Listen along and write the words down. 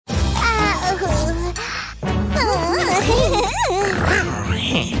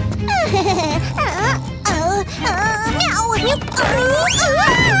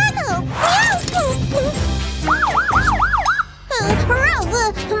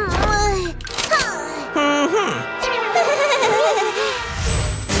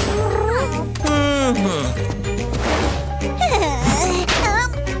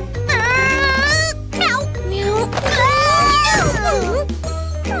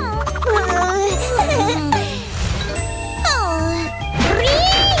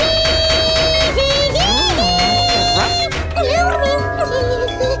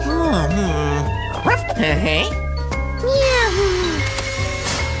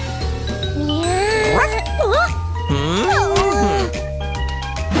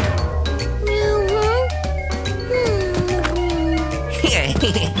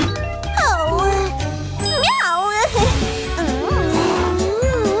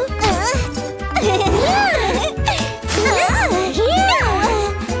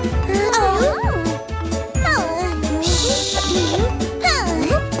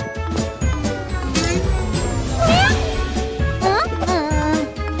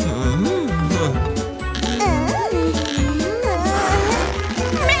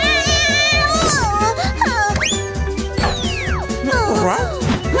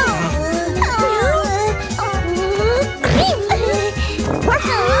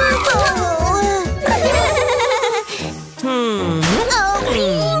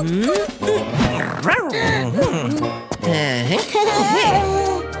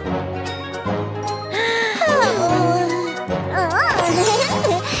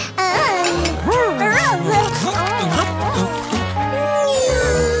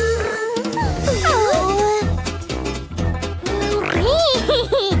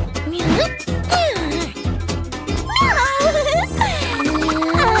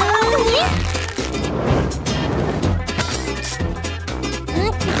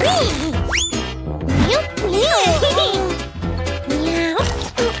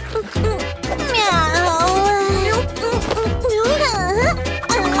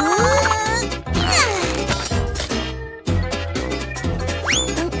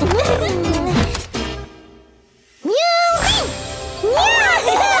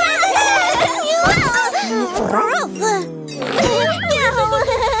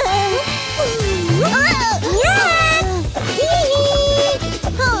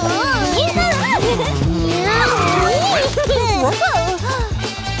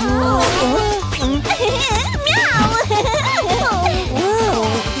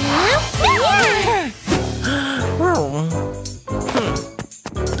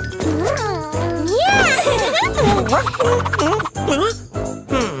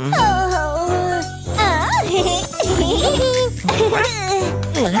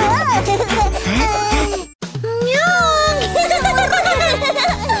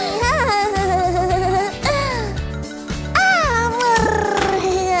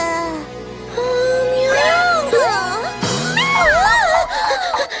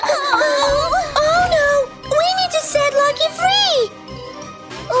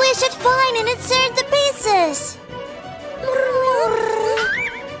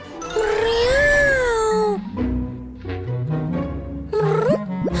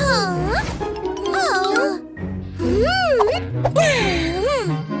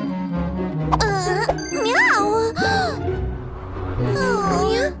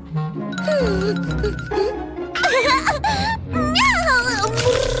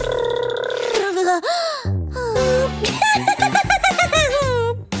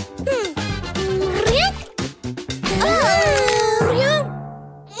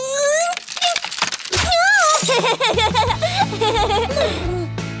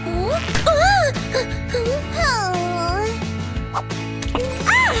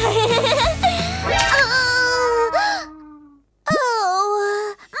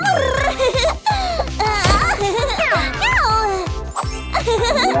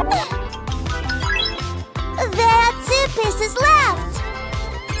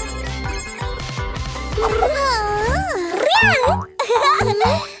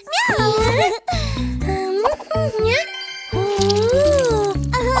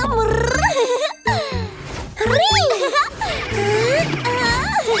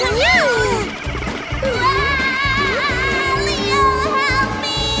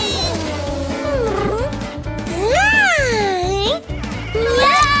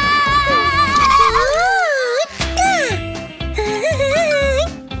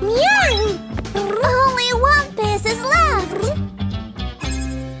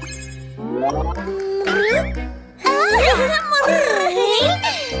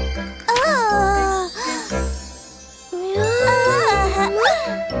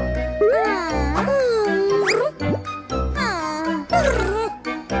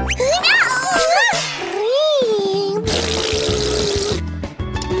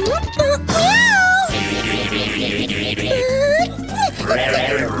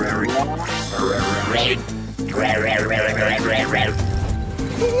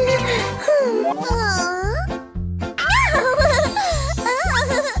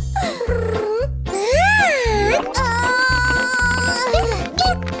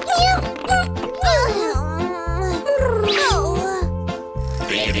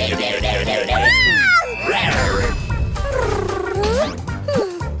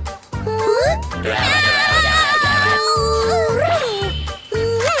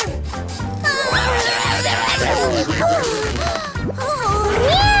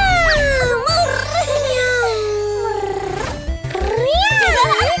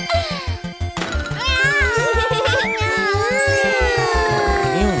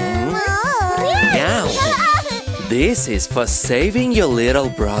This is for saving your little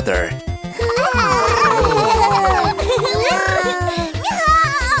brother.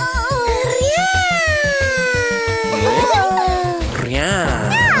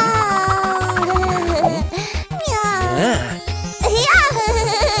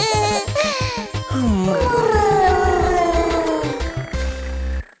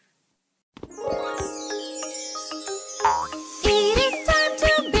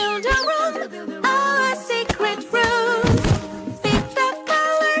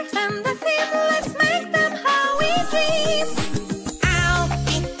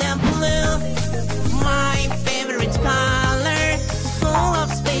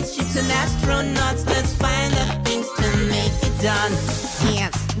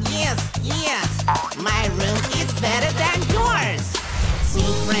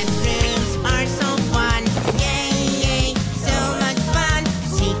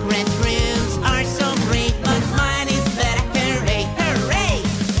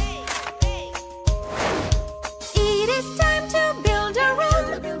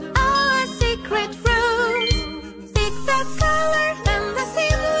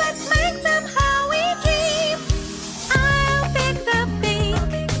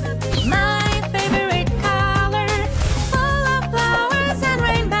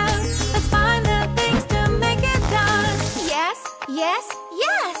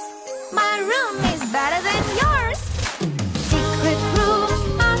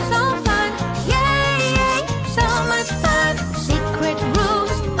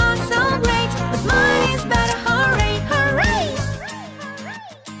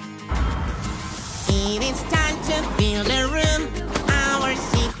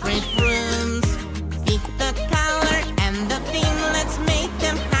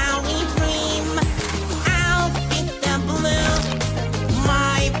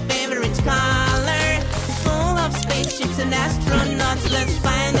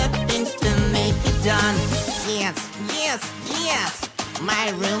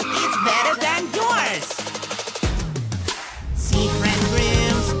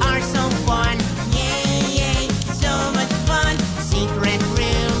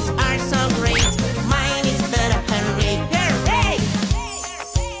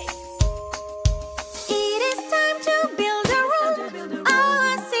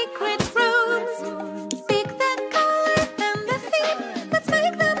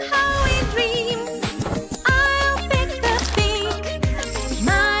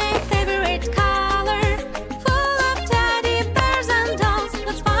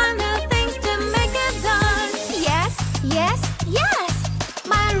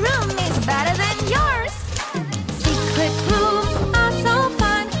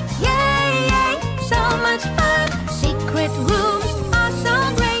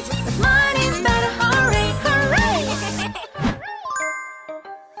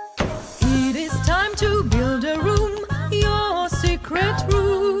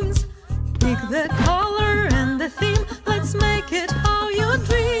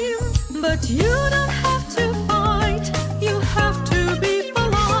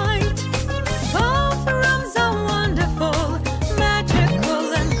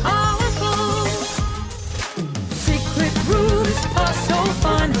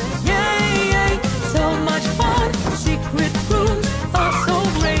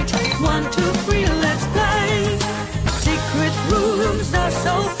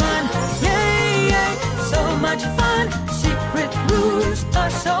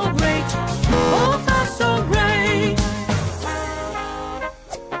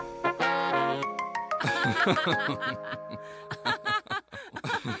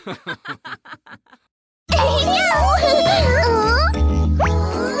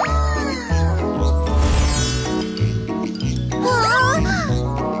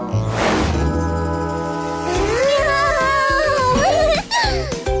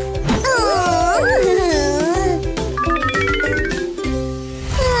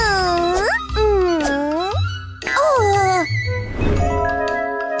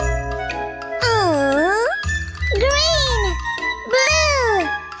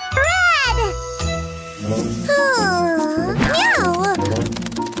 Meow!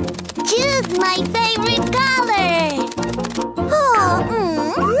 Choose my favorite color.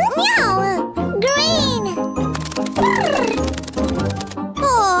 Meow! Green.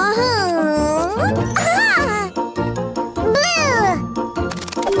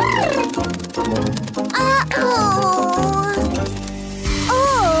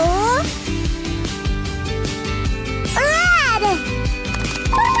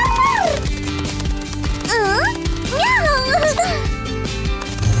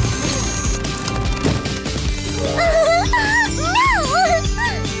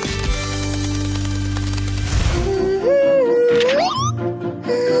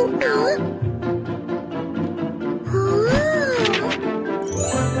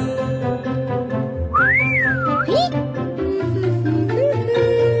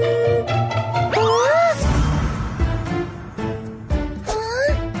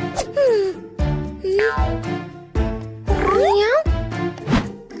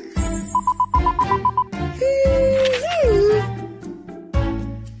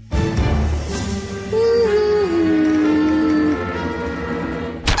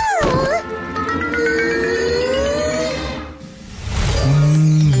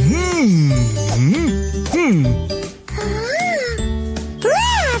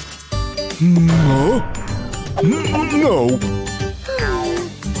 No.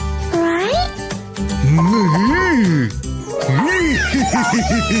 Right?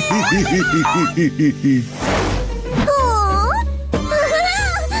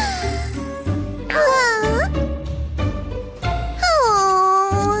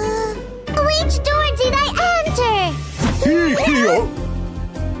 Which door did I enter?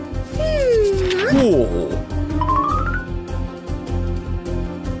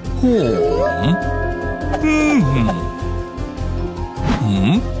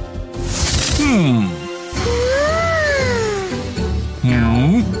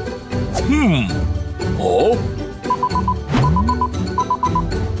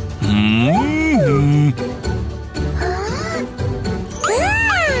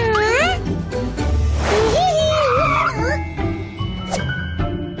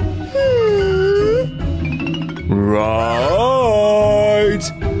 Right.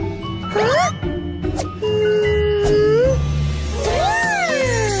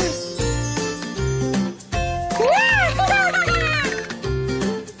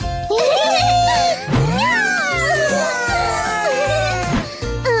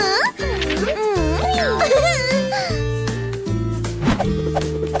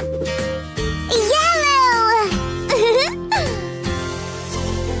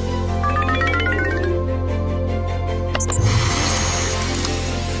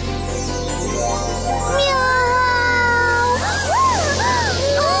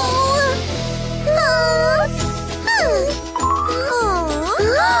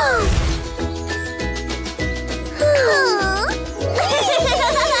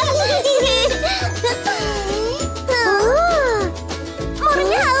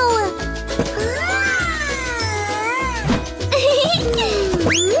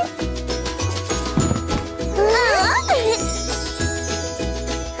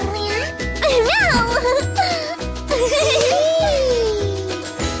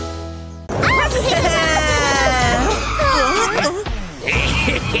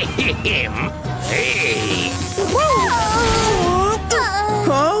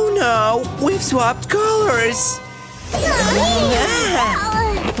 Oh no, we've swapped colors.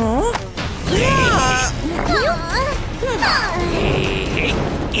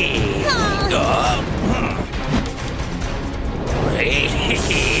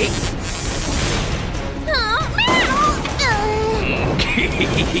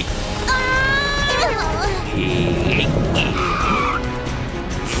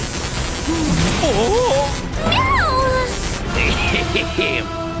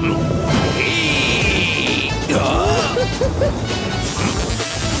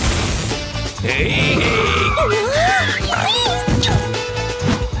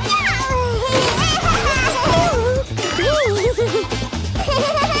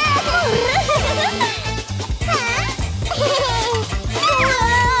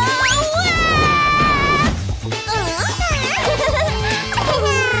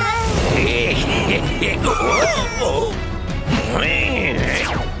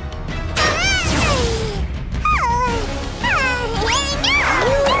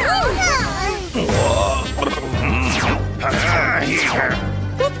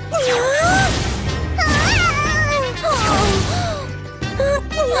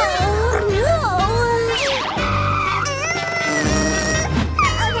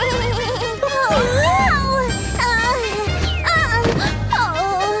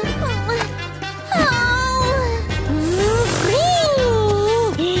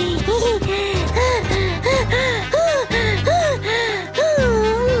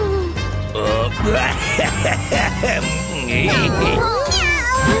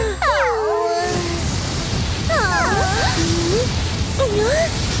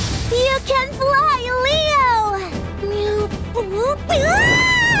 You can fly, Leo!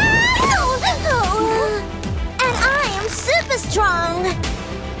 And I am super strong!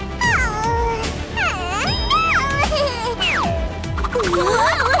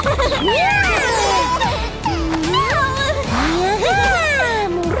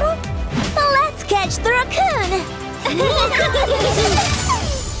 Let's catch the raccoon!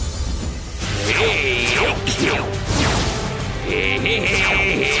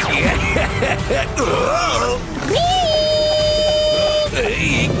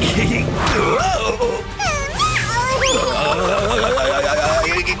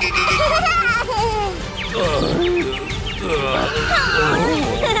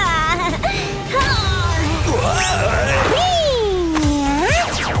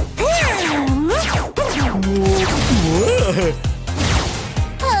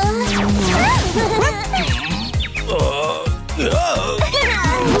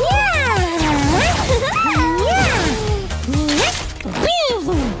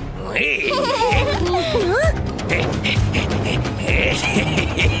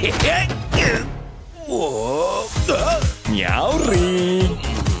 Meowry.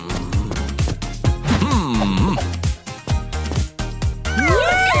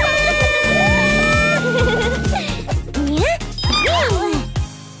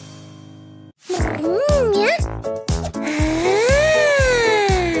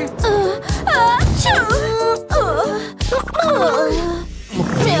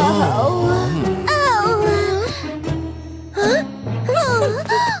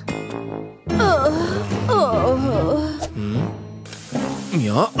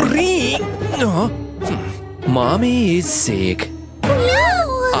 Mommy is sick.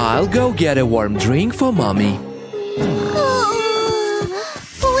 No! I'll go get a warm drink for Mommy.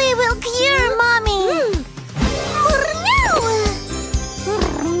 We will cure Mommy.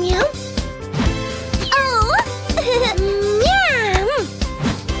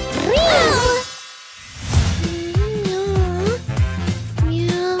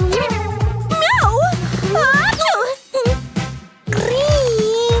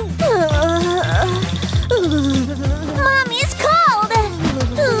 Mommy's cold.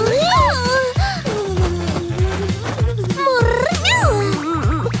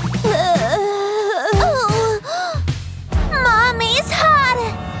 Mommy's hot.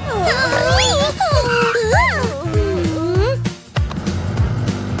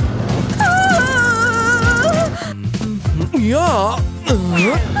 Yeah.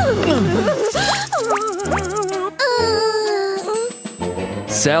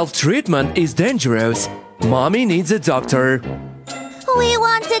 Self-treatment is dangerous. Mommy needs a doctor. We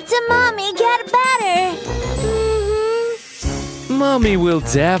wanted to Mommy get better. Mommy will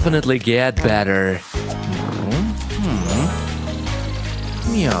definitely get better.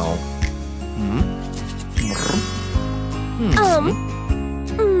 Meow.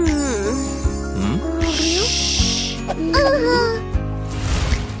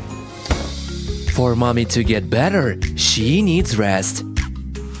 For Mommy to get better, she needs rest.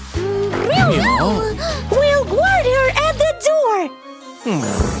 Meow. We'll guard her at the door.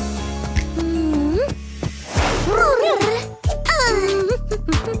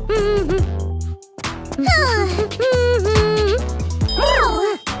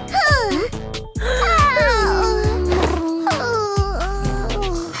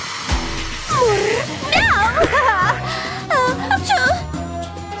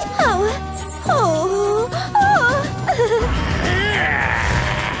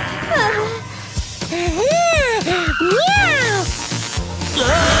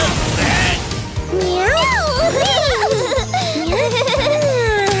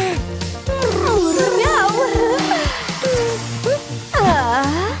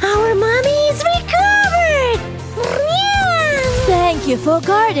 Our Mommy is recovered! Thank you for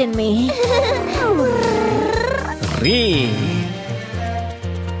guarding me.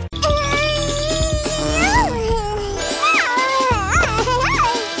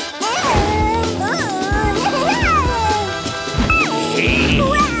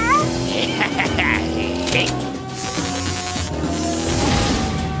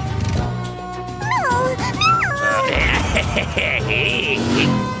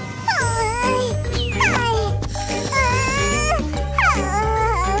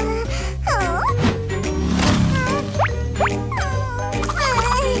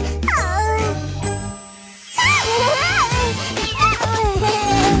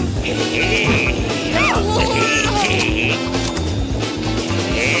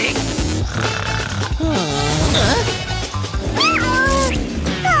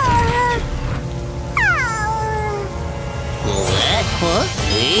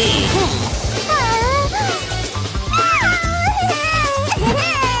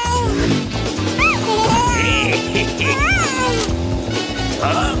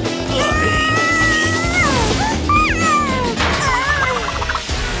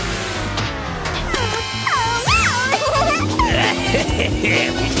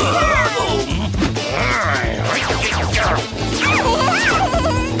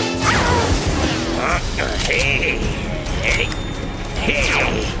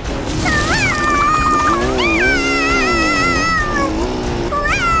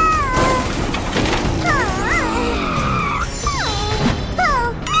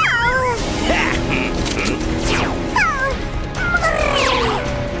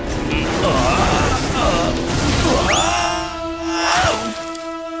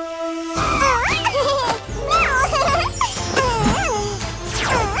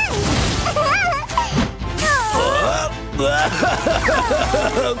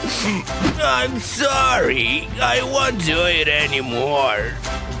 I'm sorry. I won't do it anymore.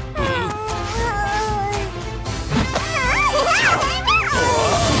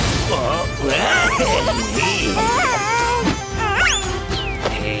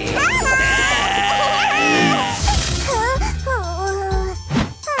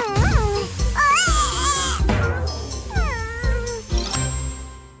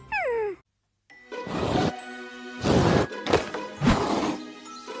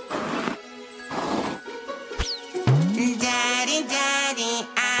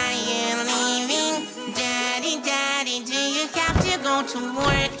 To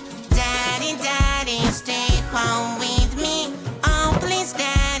work, Daddy, Daddy, stay home with me. Oh, please,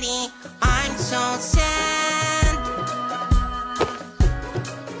 Daddy, I'm so sad.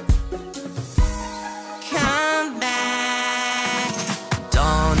 Come back.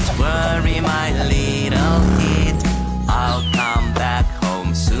 Don't worry, my little kid, I'll come back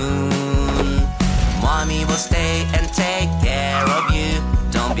home soon. Mommy will stay and take care of you.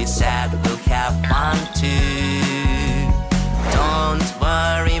 Don't be sad, we'll have fun too. Don't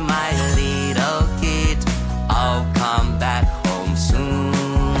worry, my little kid, I'll come back home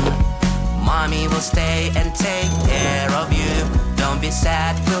soon. Mommy will stay and take care of you. Don't be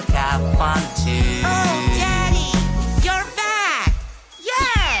sad, we'll have fun too. Oh, Daddy, you're back!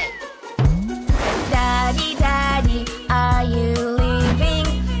 Yay! Daddy, Daddy, are you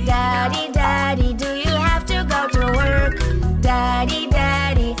leaving? Daddy, Daddy, do you have to go to work? Daddy,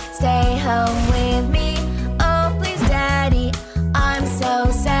 Daddy, stay home with me. Oh, please, Daddy, I'm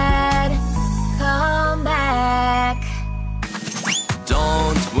so sad. Come back.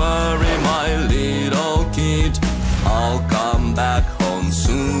 Don't worry, my little kid, I'll come back home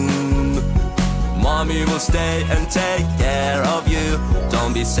soon. Mommy will stay and take care of you.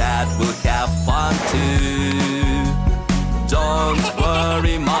 Don't be sad, we'll have fun too. Don't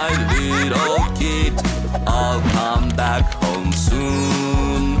worry, my little kid, I'll come back home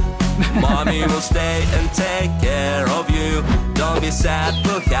soon. Mommy will stay and take care of you. Don't be sad,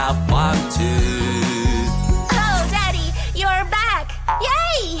 we'll have fun too. Oh, Daddy, you're back.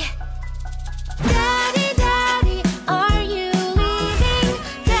 Yay! Daddy, Daddy, are you leaving?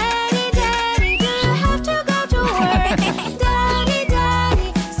 Daddy, Daddy, do you have to go to work? Daddy,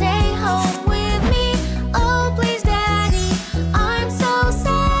 Daddy, stay home with me. Oh, please, Daddy, I'm so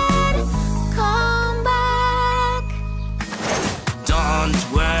sad. Come back. Don't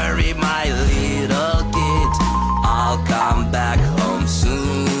worry, my little kid, I'll come back home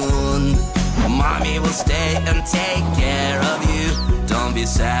soon. Mommy will stay and take care of you. Don't be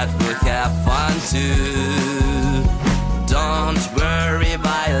sad, we'll have fun too. Don't worry,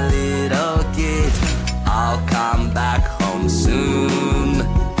 my little kid, I'll come back home soon.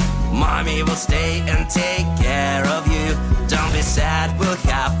 Mommy will stay and take care of you. Don't be sad, we'll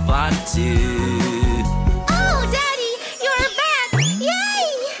have fun too. Oh, Daddy, you're back. Yay!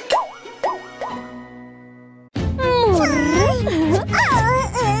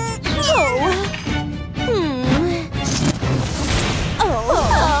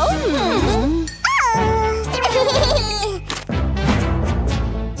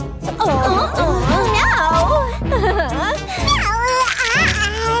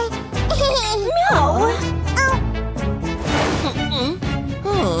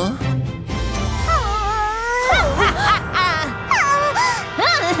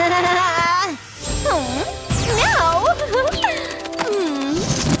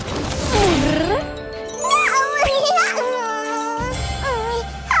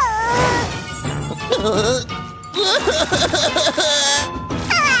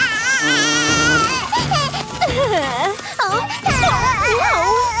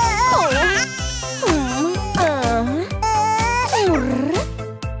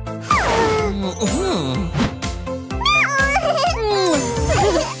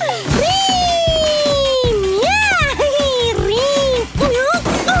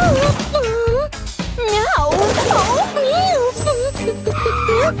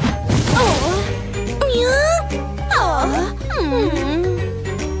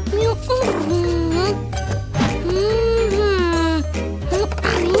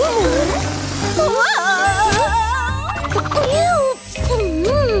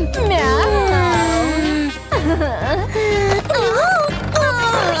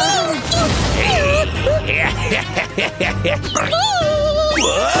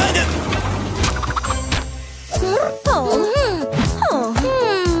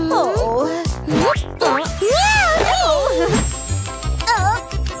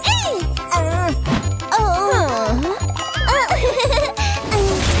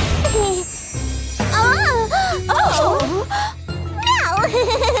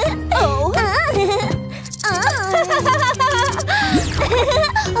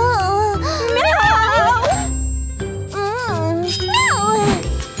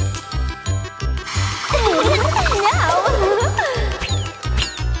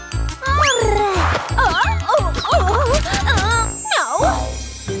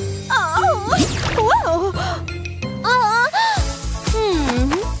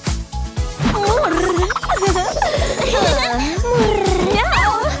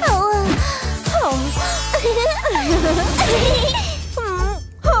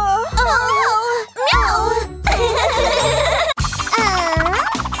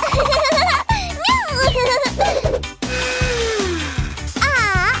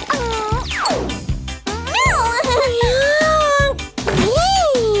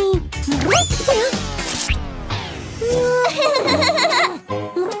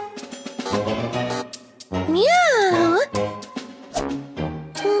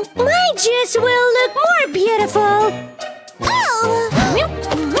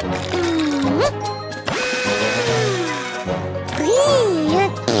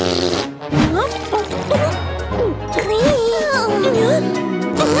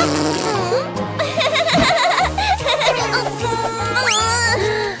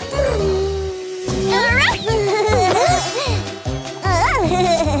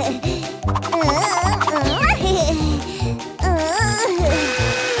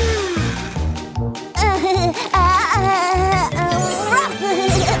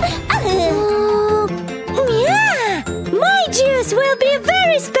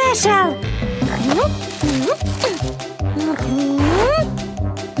 special.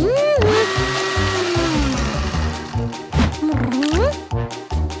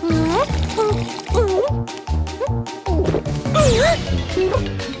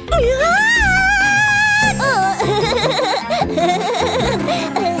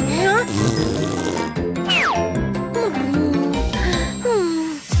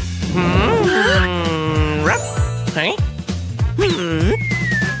 Hey?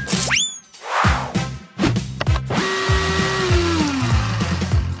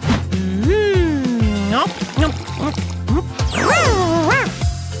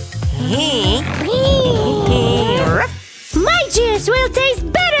 My juice will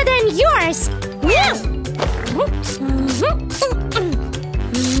taste better than yours.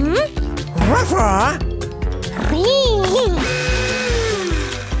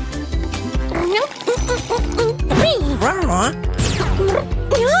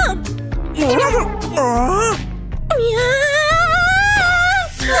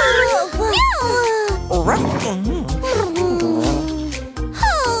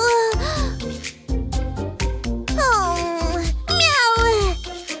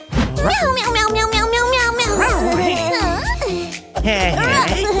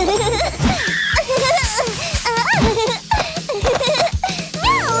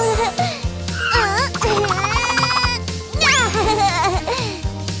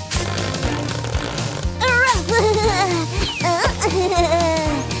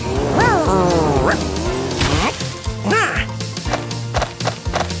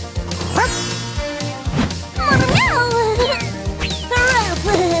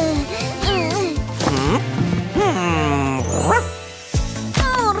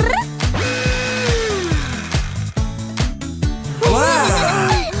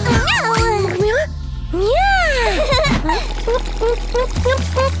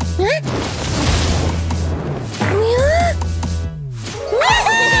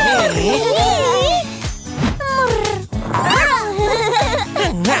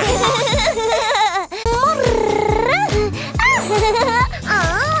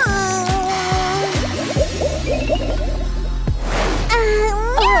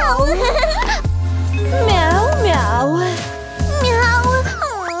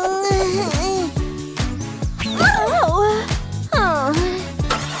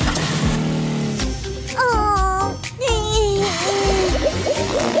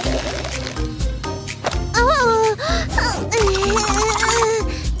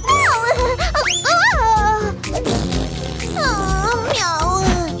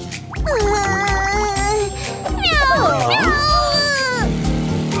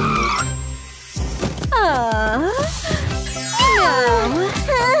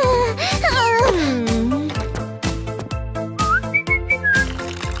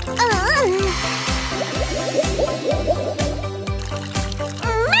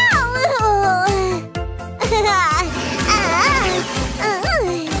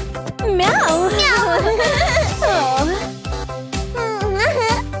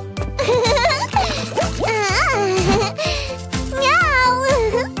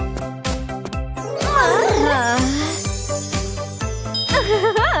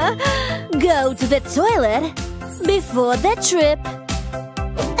 Go to the toilet before the trip.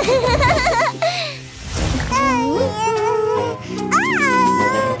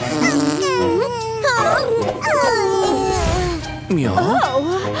 Meow.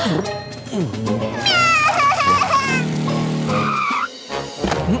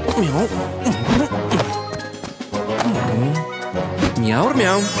 Meow.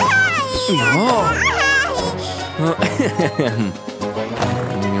 Meow.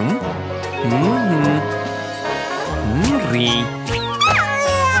 Ri.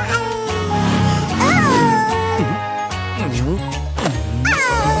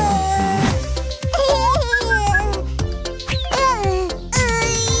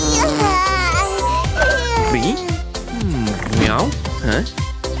 Ri. Meow. Hả?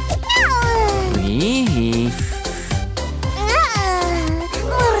 Ri.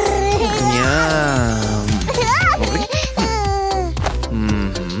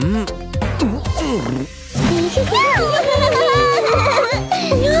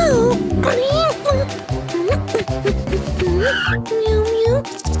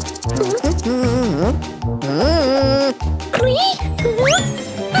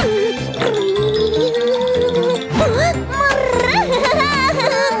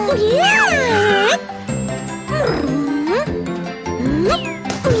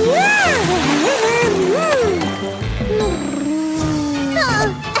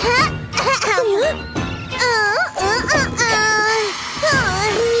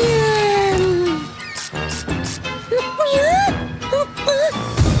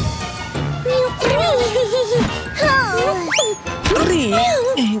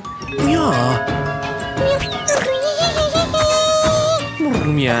 Meow.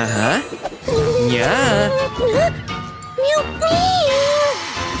 Meow. Meow. Meow.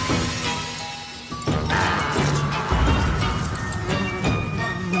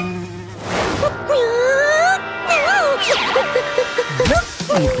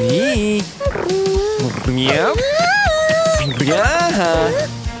 Meow. Meow. Huh?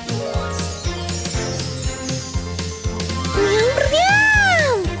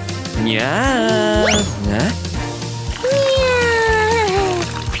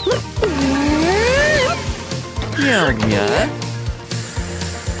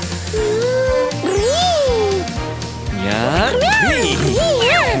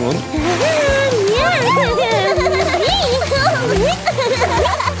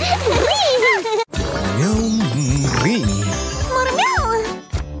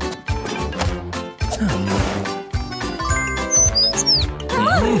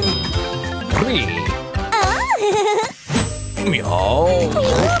 Meow. Meow.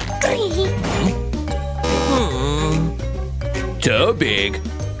 Too big.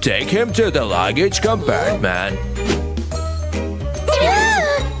 Take him to the luggage compartment.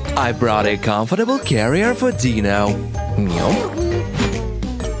 I brought a comfortable carrier for Dino. Meow.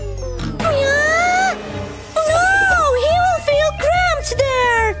 No, he will feel cramped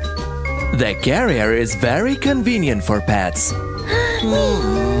there. The carrier is very convenient for pets.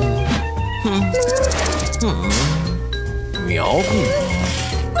 Meow.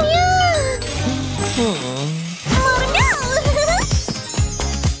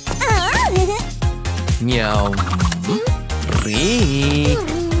 Meow. Ree.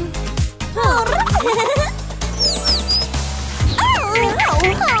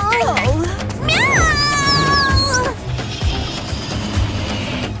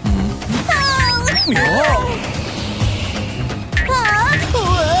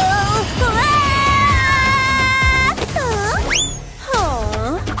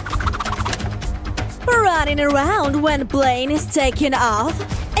 Running around when plane is taking off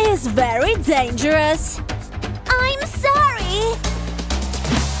is very dangerous. I'm sorry.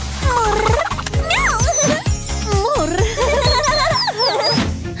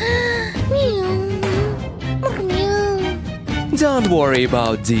 Don't worry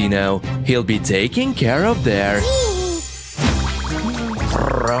about Dino. He'll be taken care of there.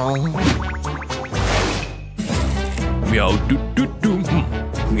 Meow do do do.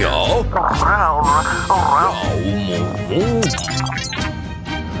 Meow.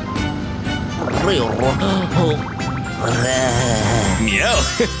 Meow.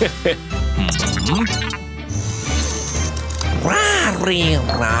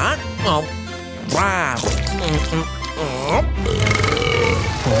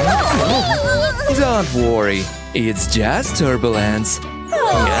 Don't worry. It's just turbulence.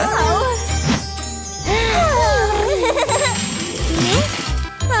 Yeah?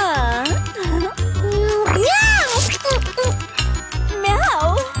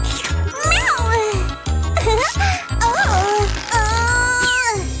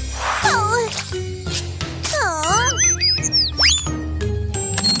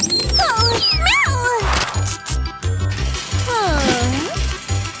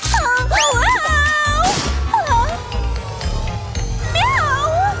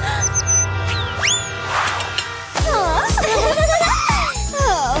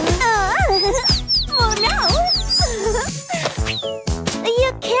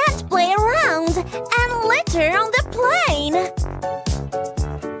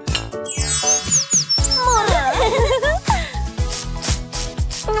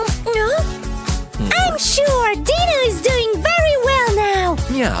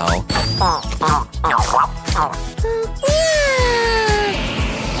 Meow. Meow.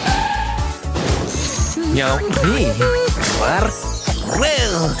 Meow,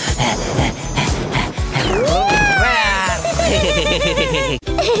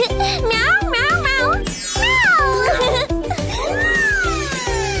 meow, meow. Meow.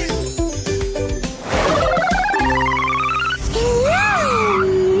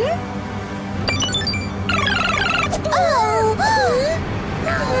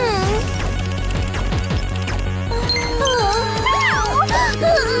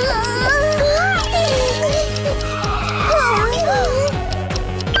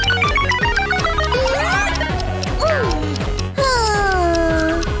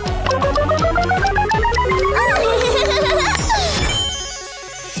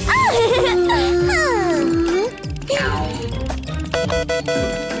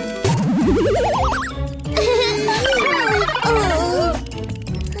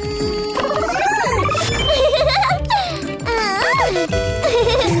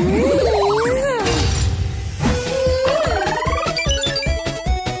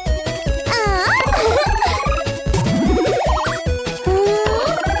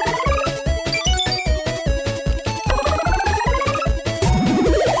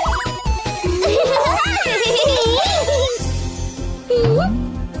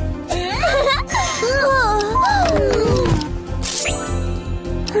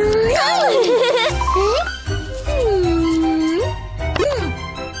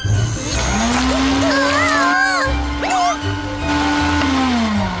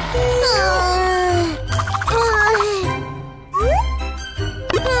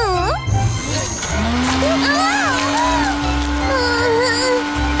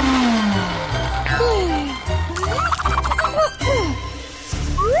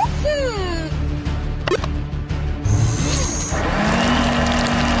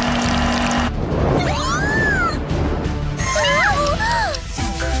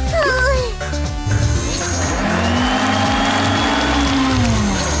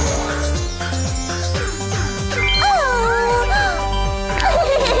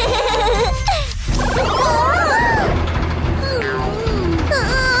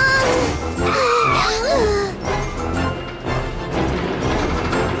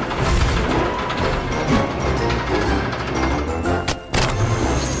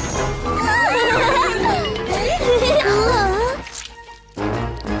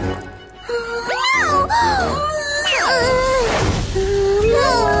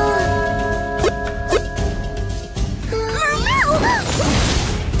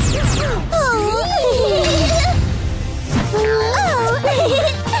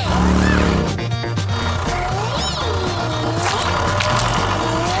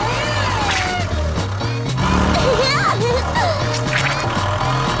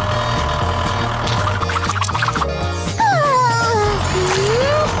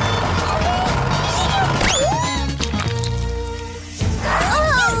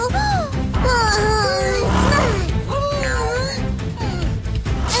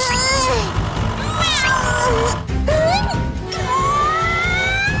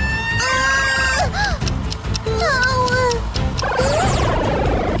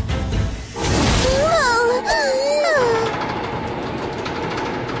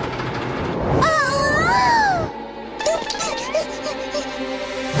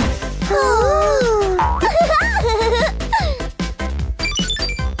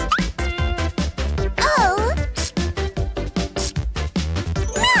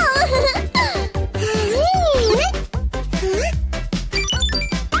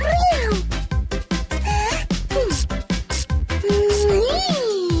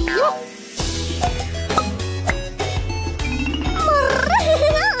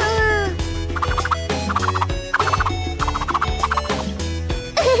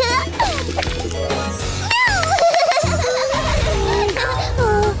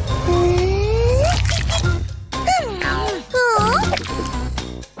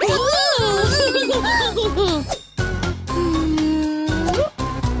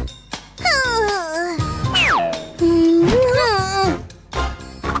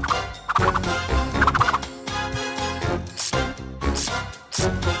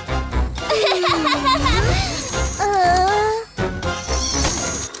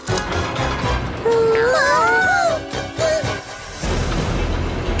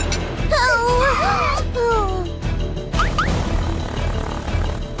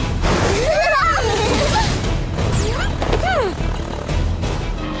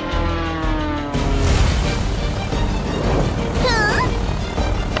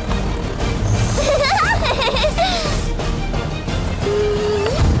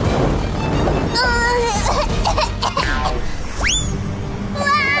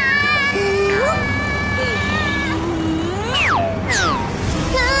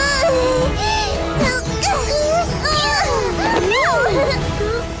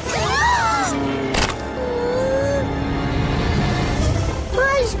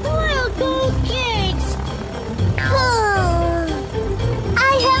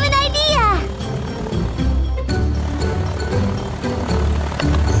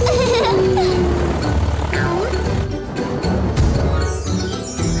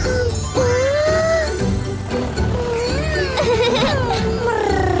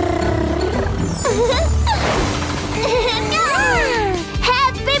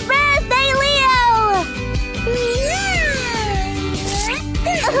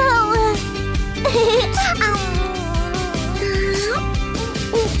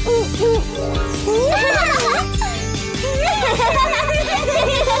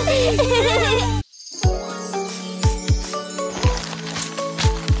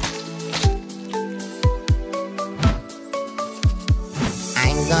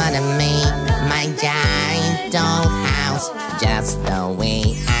 gonna make my giant dollhouse just the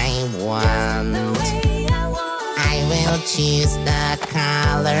way I want. I will choose the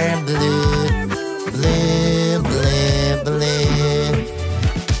color blue, blue, blue, blue.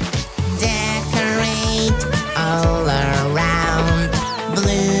 Decorate all around,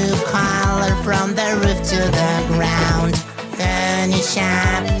 blue color from the roof to the ground. Furnish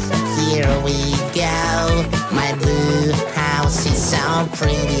up, here we go. My blue house is so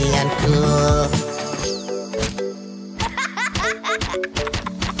pretty and cool.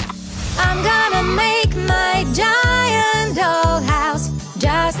 I'm gonna make my giant dollhouse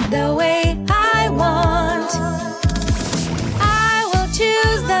just the way I want. I will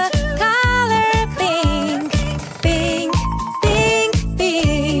choose the color pink, pink, pink,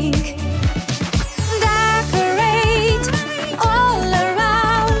 pink. Decorate all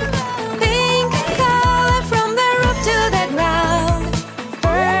around, pink color from the roof to the ground.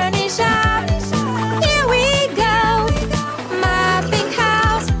 Furnish up, here we go. My pink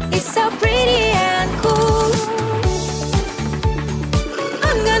house is so pretty and cool.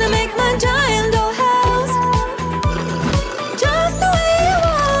 I'm gonna make my giant dollhouse just the way I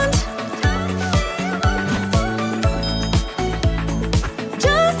want.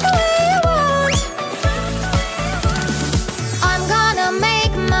 Just the way I want. I'm gonna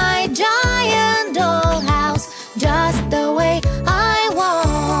make my giant dollhouse just the way I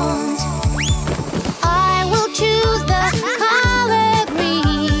want. I will choose the color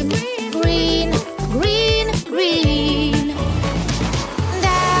green, green, green, green.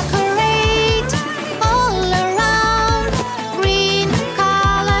 Decorate all around, green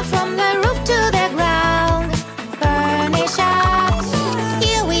color from the roof to the ground. Furnish up,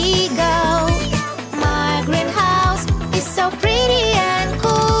 here we go. My greenhouse is so pretty and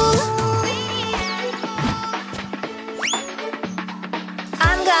cool.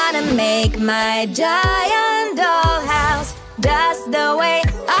 I'm gonna make my giant dollhouse just the way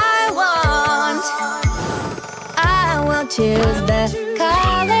I want. I will choose the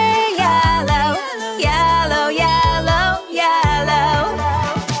color yellow, yellow, yellow, yellow.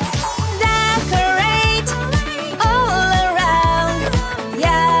 Decorate all around,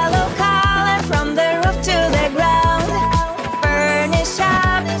 yellow color from the roof to the ground. Furnish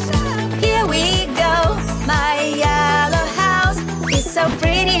up, here we go. My yellow house is so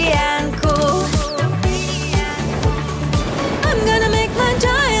pretty and cool. I'm gonna make my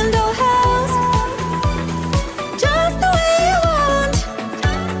giant dollhouse just the way I want.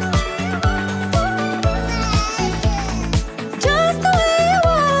 Just the way I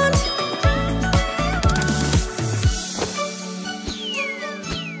want.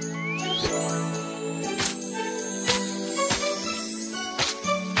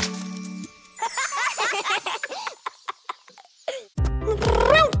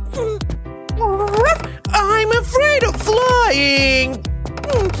 I'm afraid of flying.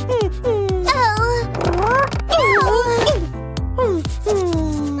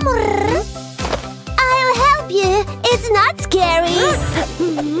 I'll help you. It's not scary.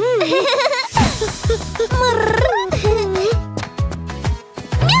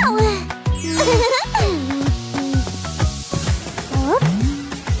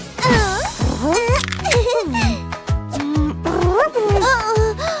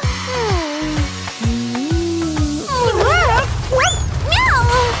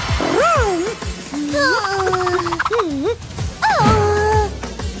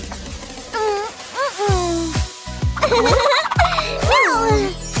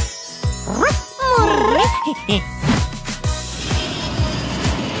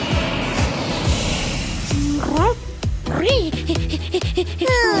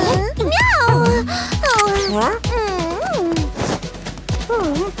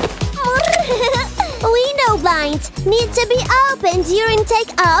 Window blinds need to be opened during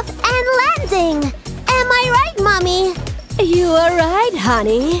takeoff and landing. Am I right, Mommy? You are right,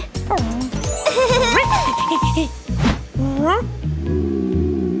 honey.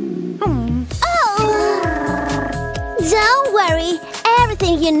 Don't worry,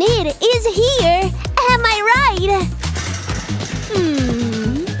 everything you need is here. Am I right?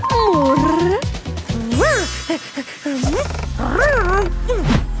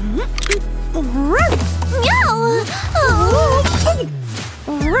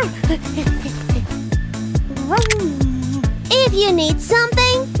 If you need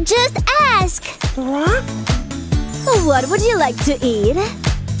something, just ask. What would you like to eat?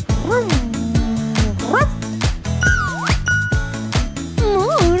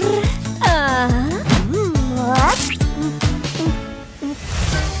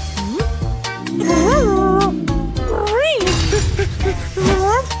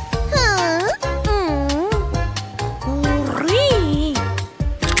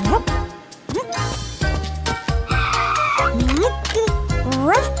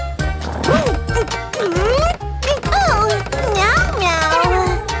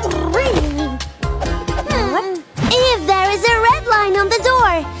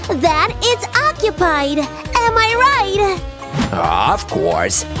 Of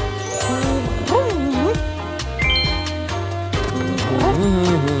course.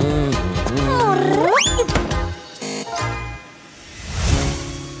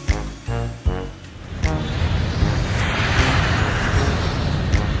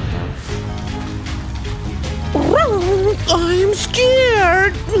 I'm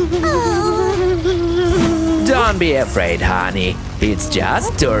scared. Don't be afraid, honey. It's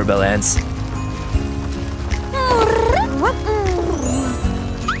just turbulence.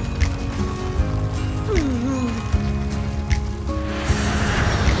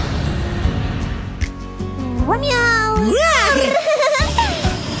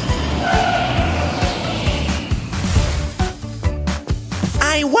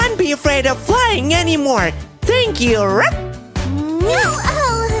 I won't be afraid of flying anymore. Thank you. Wow!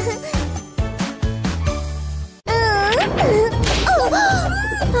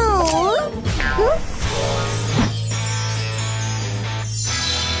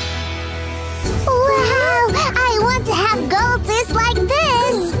 I want to have gold discs like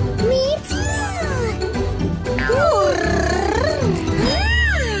this! Me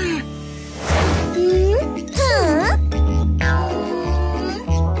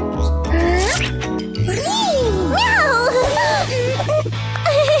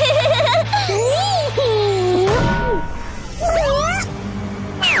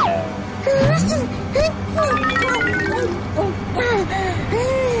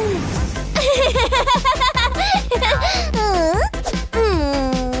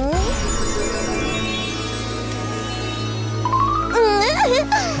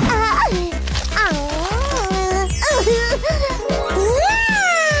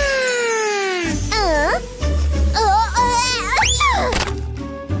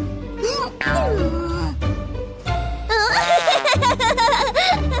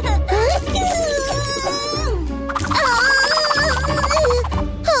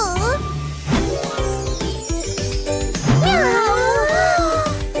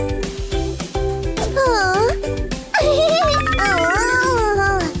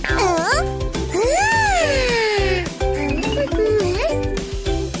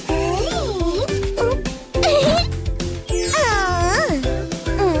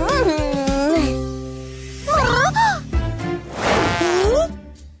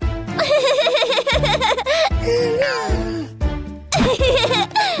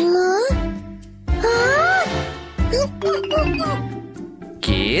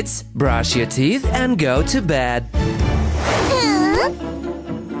Kids, brush your teeth and go to bed.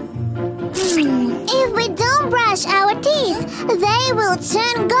 If we don't brush our teeth, they will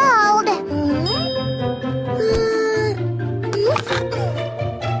turn gold.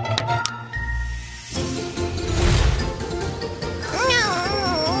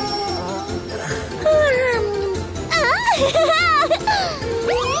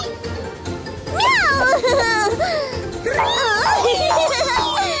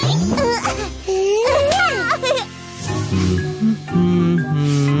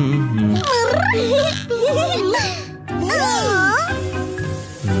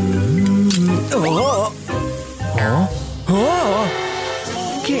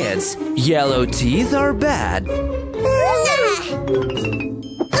 Kids, yellow teeth are bad.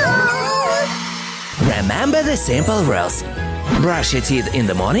 Remember the simple rules. Brush your teeth in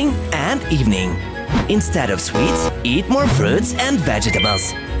the morning and evening. Instead of sweets, eat more fruits and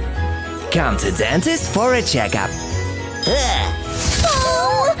vegetables. Come to dentist for a checkup.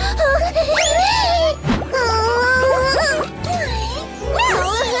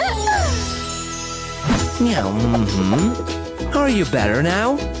 Are you better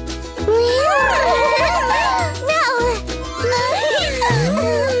now?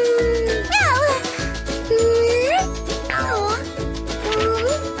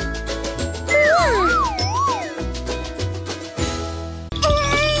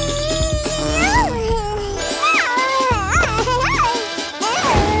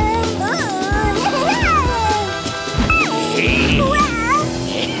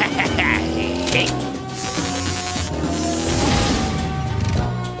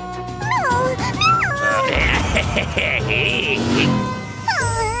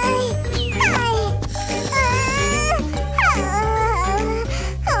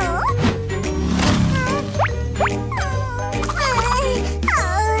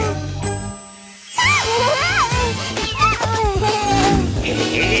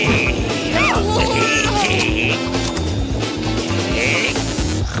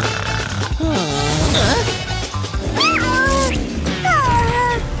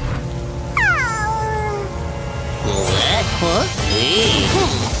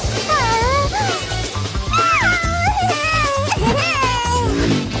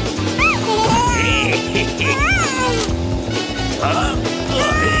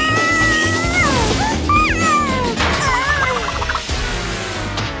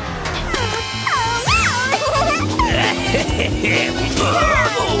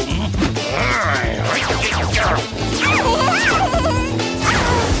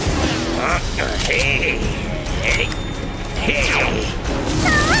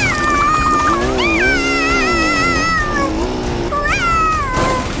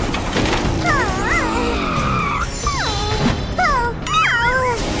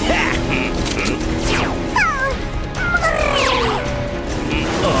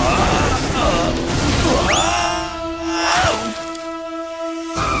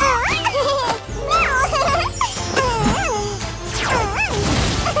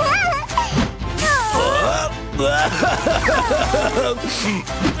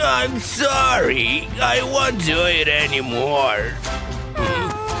 I'm sorry. I won't do it anymore.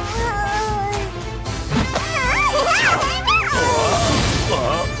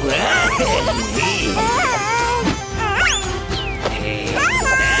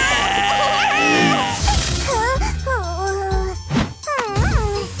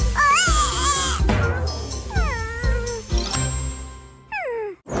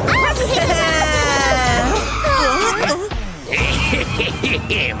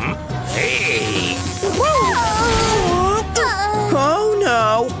 Oh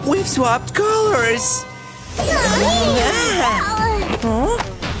no, we've swapped colors.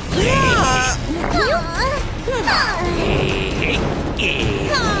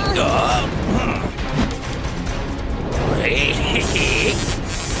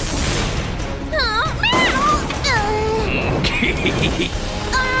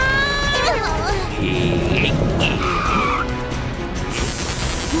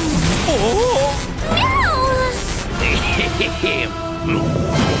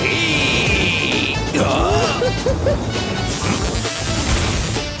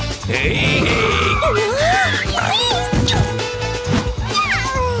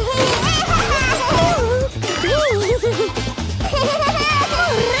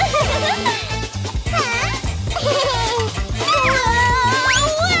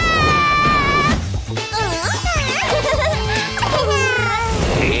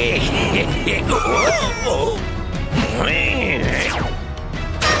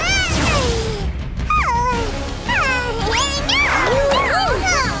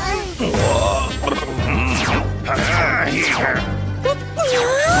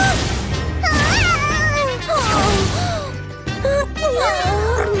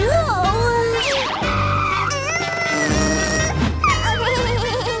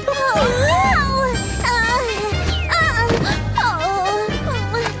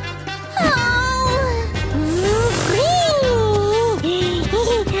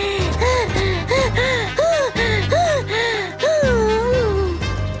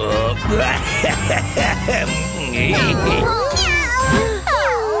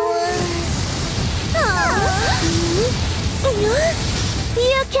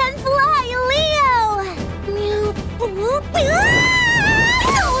 You can fly, Leo!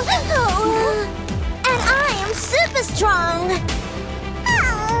 And I am super strong!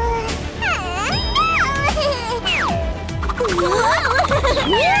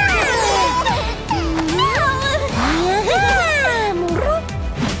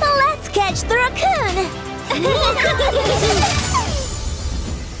 Let's catch the raccoon!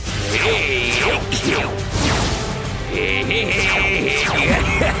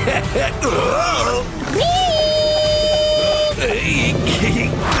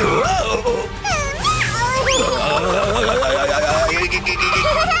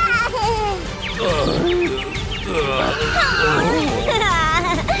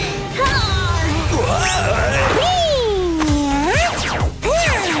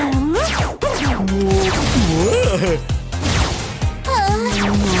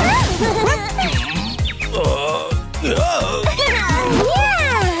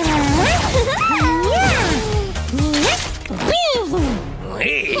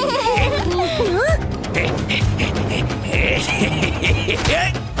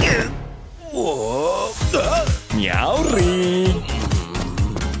 Meowry.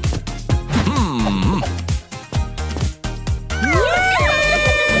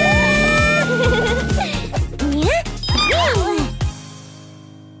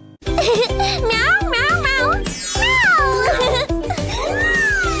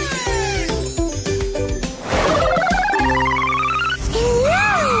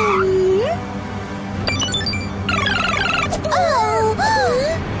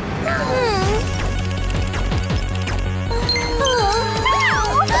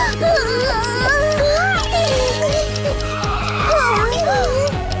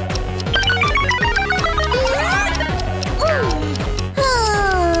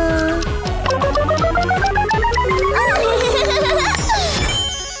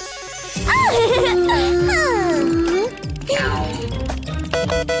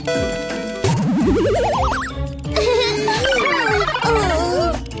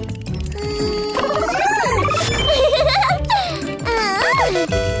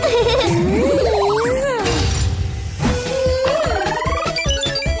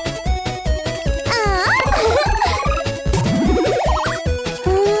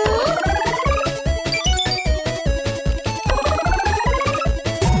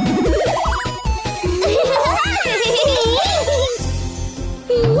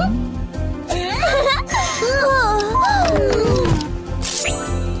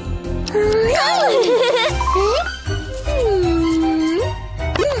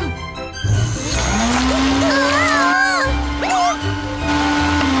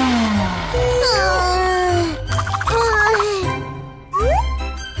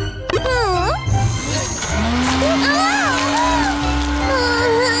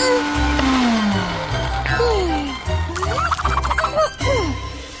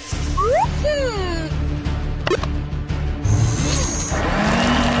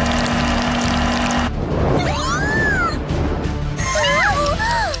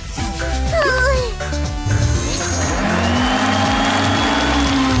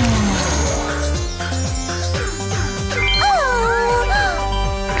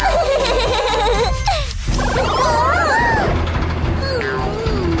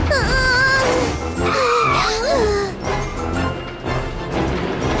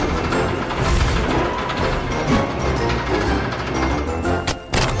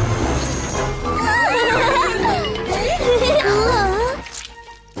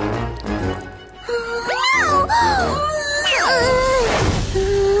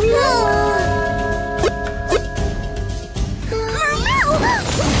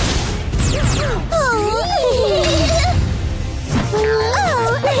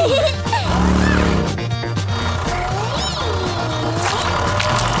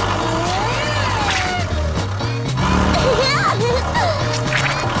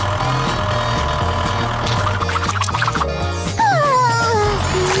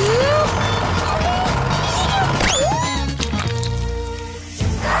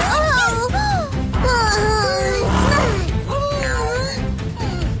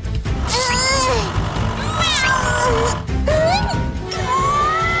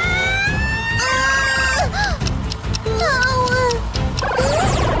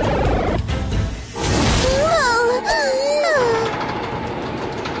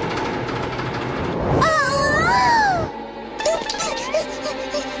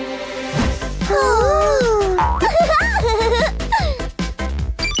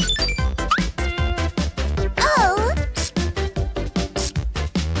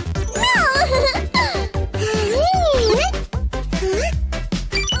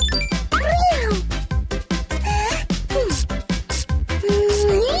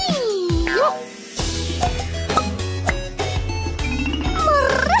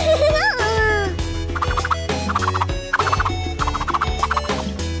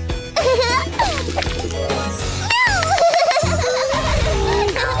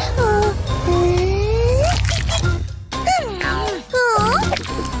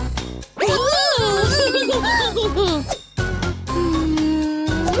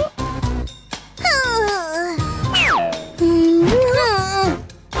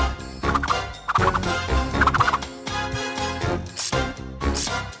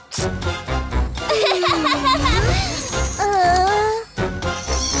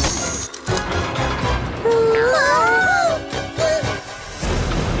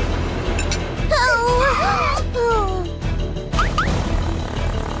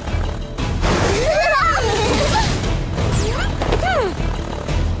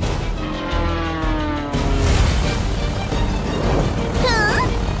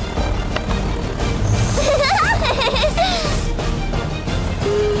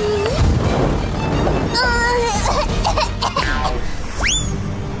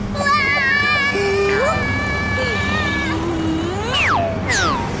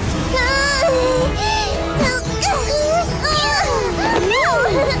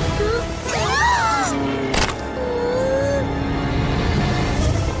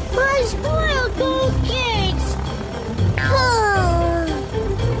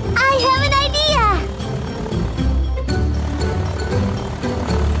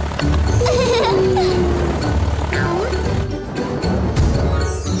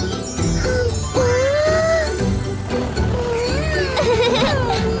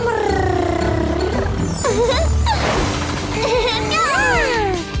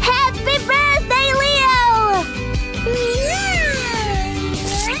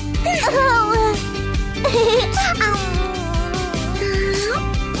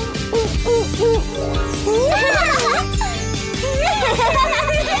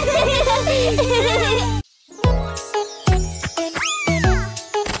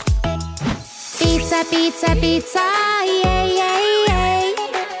 Pizza, pizza, pizza, yay, yay, yay.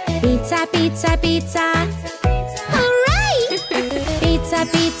 Pizza, pizza, pizza. Hooray! Pizza,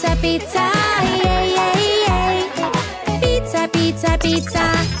 pizza, pizza, yay, yay, yay. Pizza, pizza, pizza.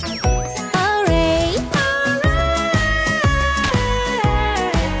 Hooray!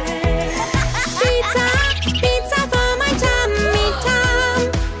 Pizza, pizza for my tummy tum.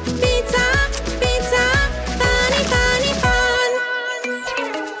 Pizza, pizza, funny, funny, fun.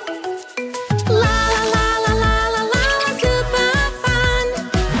 La la la la la la la, super fun.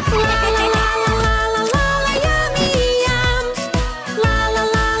 La la la la la la la, yummy yum. La la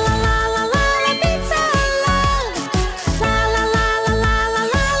la la la la la, pizza love. La la la la la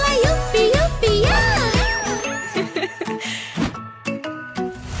la la, yuppie yuppie yum.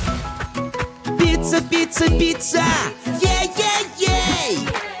 Pizza, pizza, pizza. Yeah, yeah, yeah.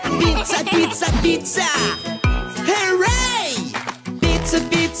 Pizza, pizza, pizza. Hooray! Pizza,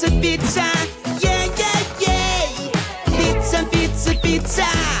 pizza, pizza. Yeah, yeah, yeah. Pizza, pizza, pizza.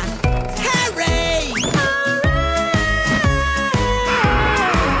 Hooray!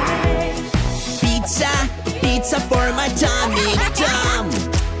 Pizza, pizza for my tummy tum.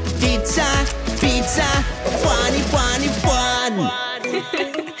 Pizza, pizza, funny, funny, fun.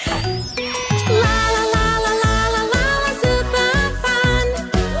 La la la la la la la, super fun.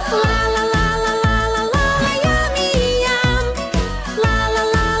 La la la la la la la, yummy yum. La la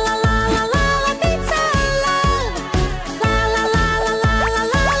la la la la la, pizza love. La la la la la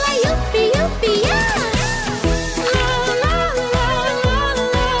la la, yuppie yuppie yum. La la la la la la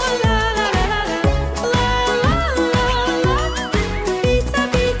la la, pizza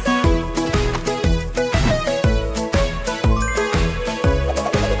pizza.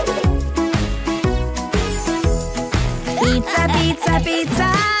 Pizza, pizza, pizza,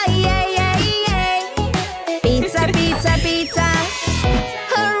 yay, yay, yay. Pizza, pizza, pizza,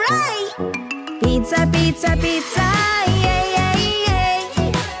 hooray! Pizza, pizza, pizza, yay, yay, yay.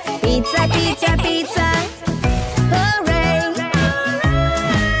 Pizza, pizza, pizza, hooray!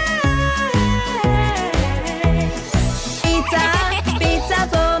 Pizza, pizza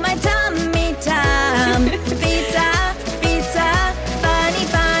for my tummy tum. Pizza, pizza, funny,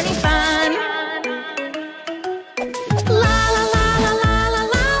 funny, fun. La la la la la la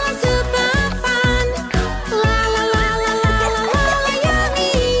la, super fun. La la la la la la la,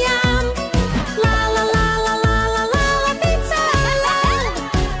 yummy yum. La la la la la la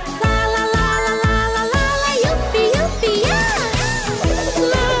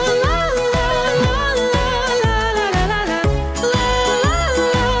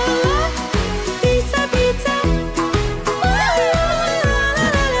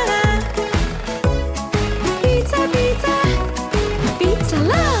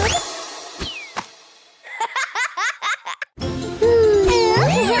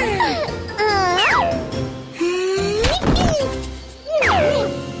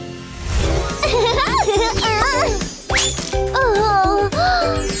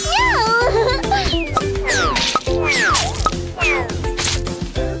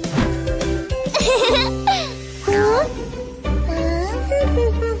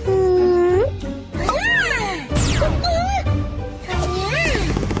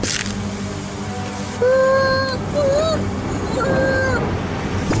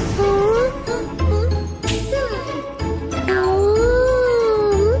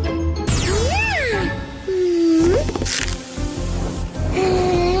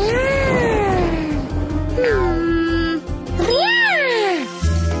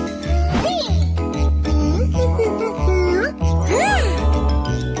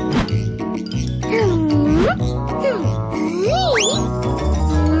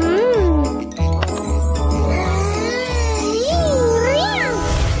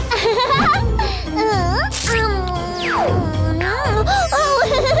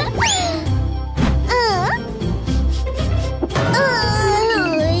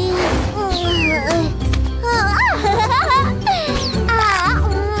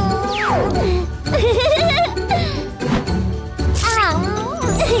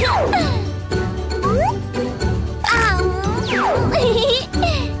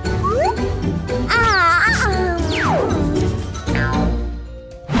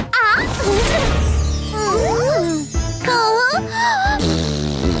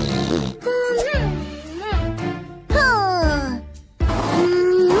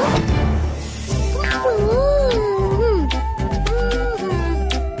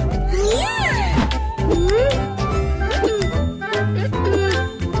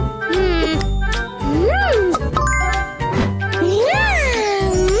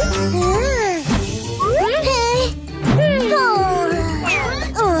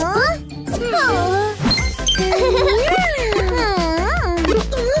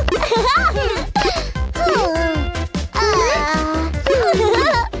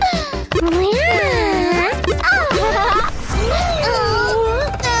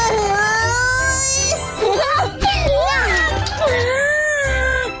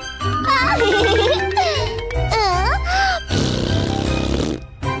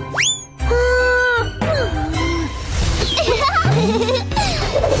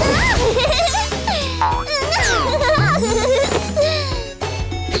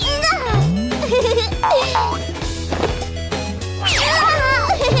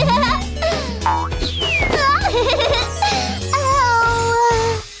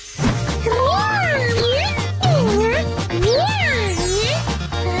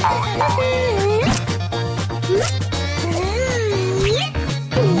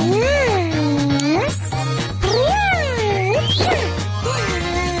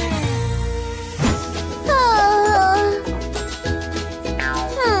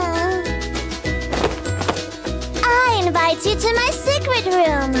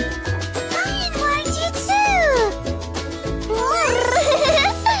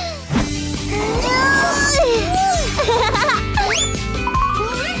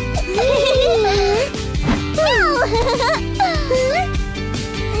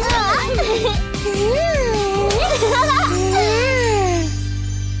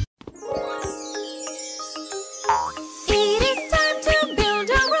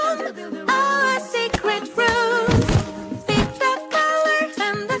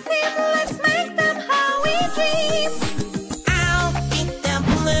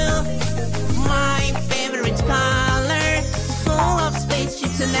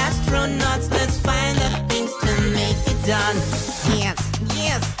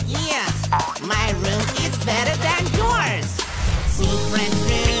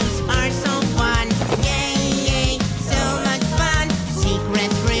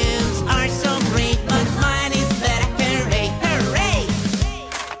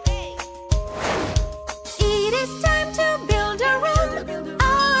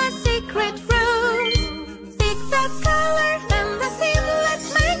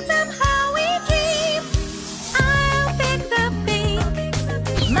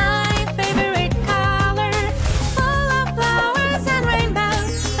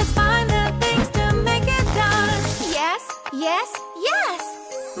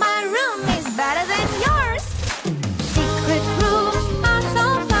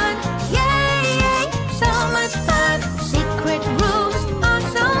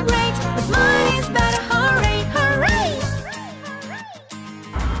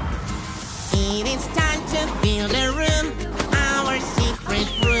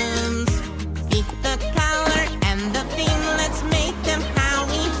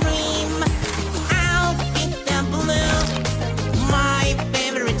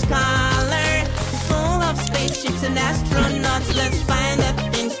let's find the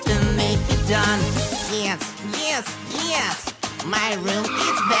things to make it done. Yes, yes, yes. My room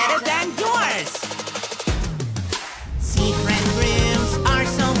is better than yours. Secret rooms are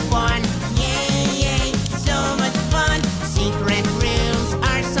so fun. Yay, yay, so much fun. Secret rooms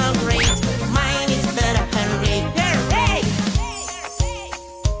are so great. Mine is better. Hooray, hooray!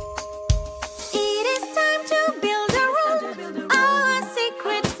 It is time to build a room, our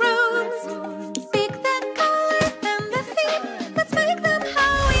secret rooms. Pick the color and the theme, let's make them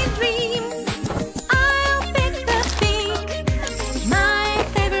how we dream. I'll pick the pink, my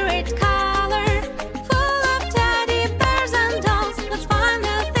favorite color, full of teddy bears and dolls. Let's find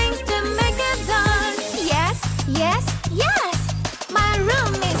the things to make it done. Yes, yes, yes, my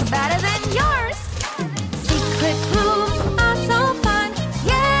room is better than yours. Secret rooms are so fun.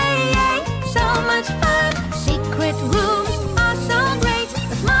 Yay, yay, so much fun. Secret rooms are so great,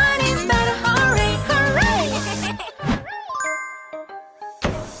 but mine is better. Hooray, hooray!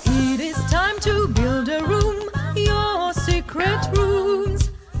 It is time to build a room, your secret rooms.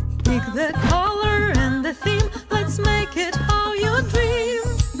 Pick the color and the theme, let's make it how you dream.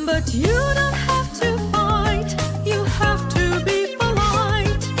 But you don't have to fight, you have to be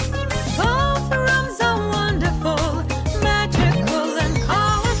polite. Both rooms are wonderful, magical and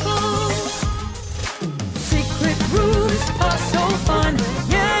powerful. Secret rooms are so fun,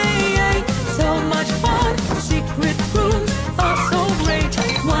 yay, yay, so much fun. Secret rooms are so great,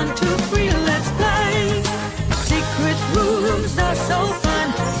 1, 2, 3, let's play. Secret rooms are so fun,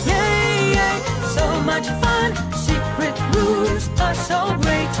 yay, yay, so much fun. Secret rooms are so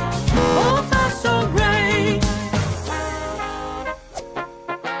great, both are so great.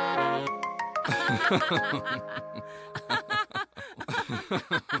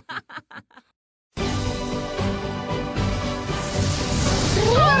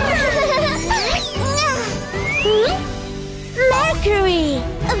 Mercury,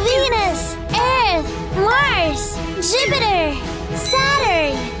 Venus, Earth, Mars, Jupiter,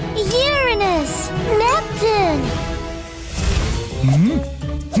 Saturn, Uranus, Neptune.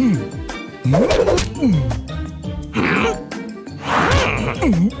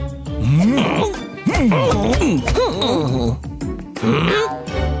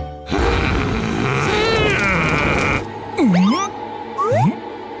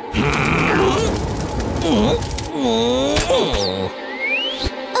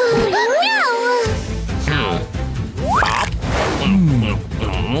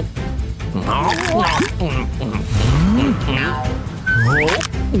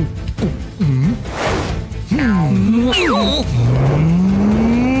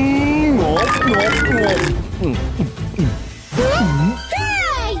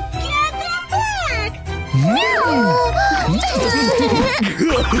 Hey! Get them back!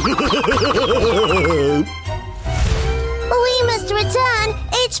 We must return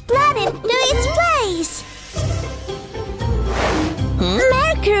each planet to its place.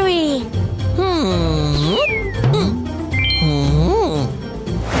 Mercury.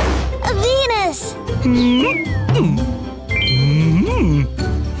 Venus.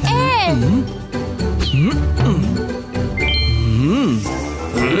 Earth.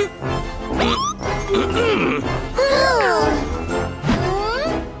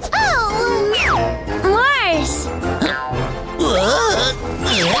 Mars.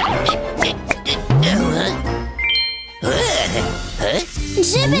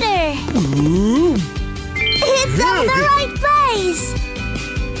 Jupiter. It's on the right place.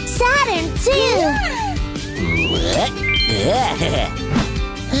 Saturn too.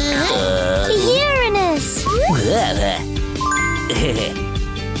 Uranus.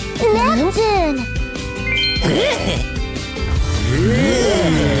 Neptune.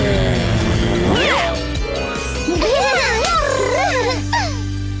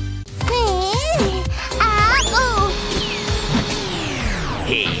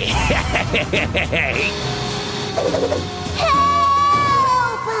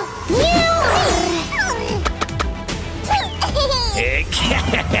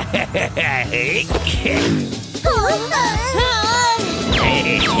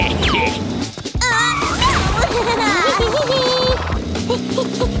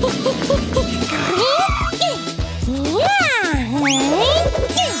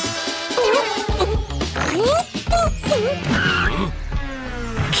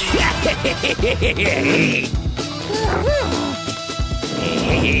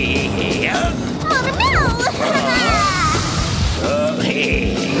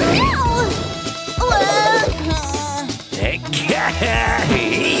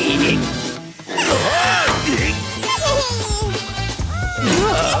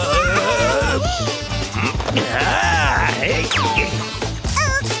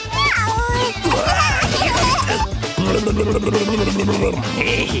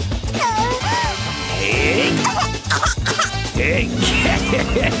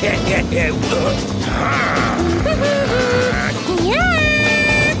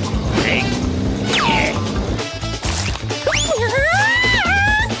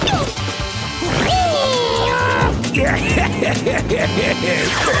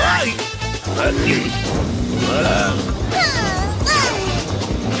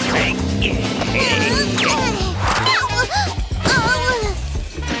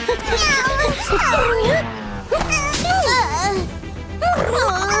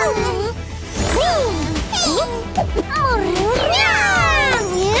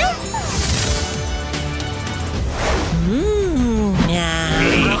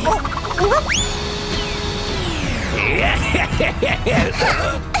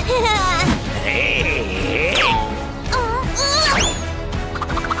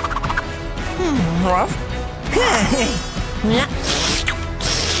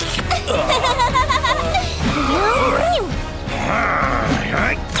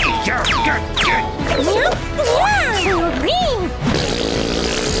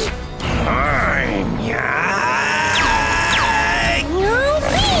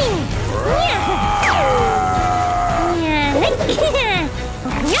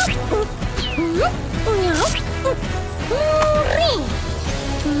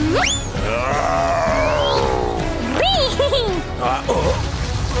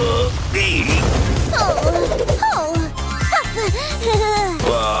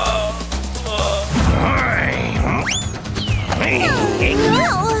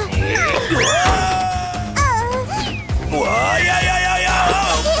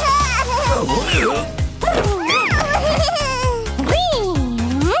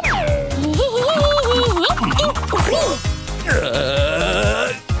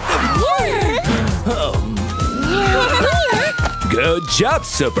 Good job,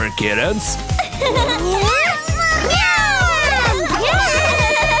 Super Kittens!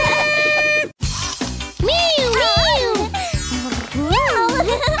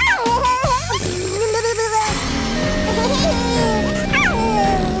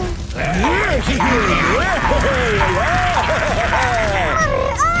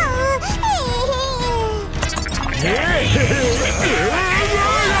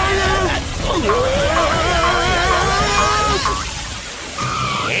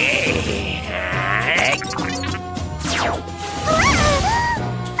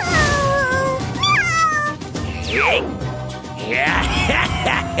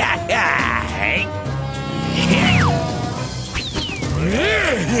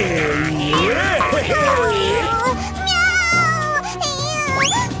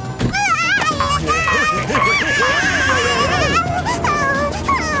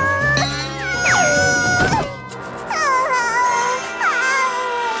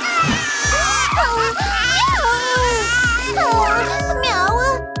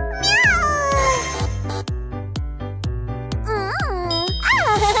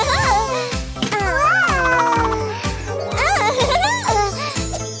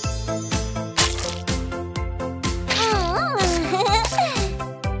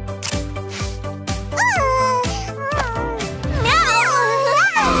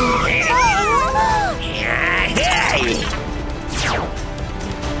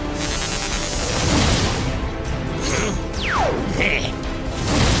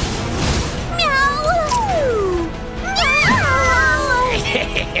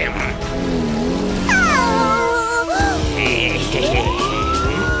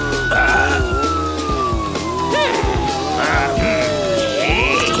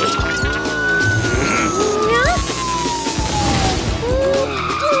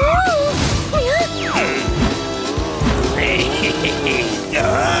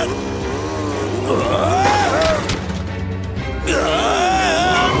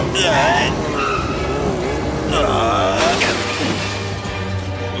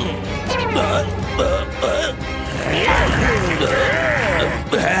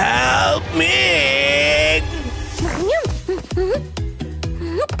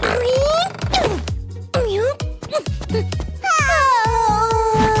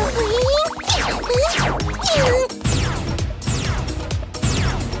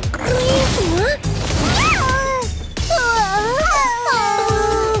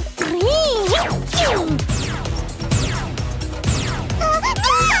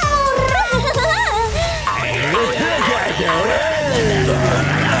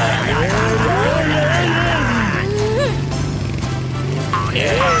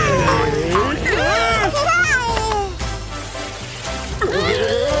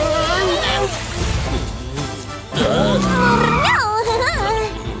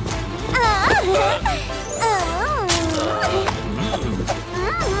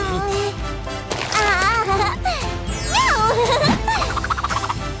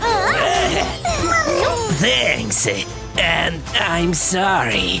 and I'm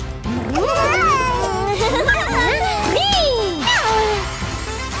sorry.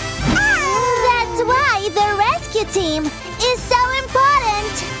 That's why the rescue team is so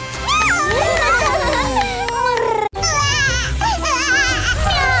important.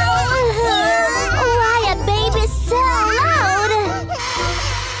 Why are babies so loud?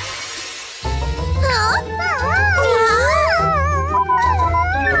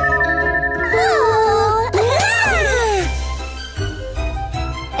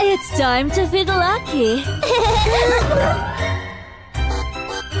 It's time to feed Lucky.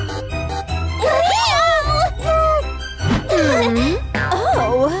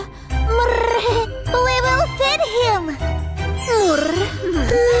 Oh, we will feed him.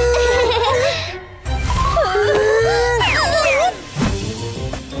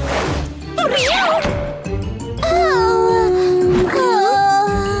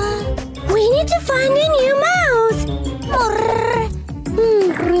 We need to find a new mouse.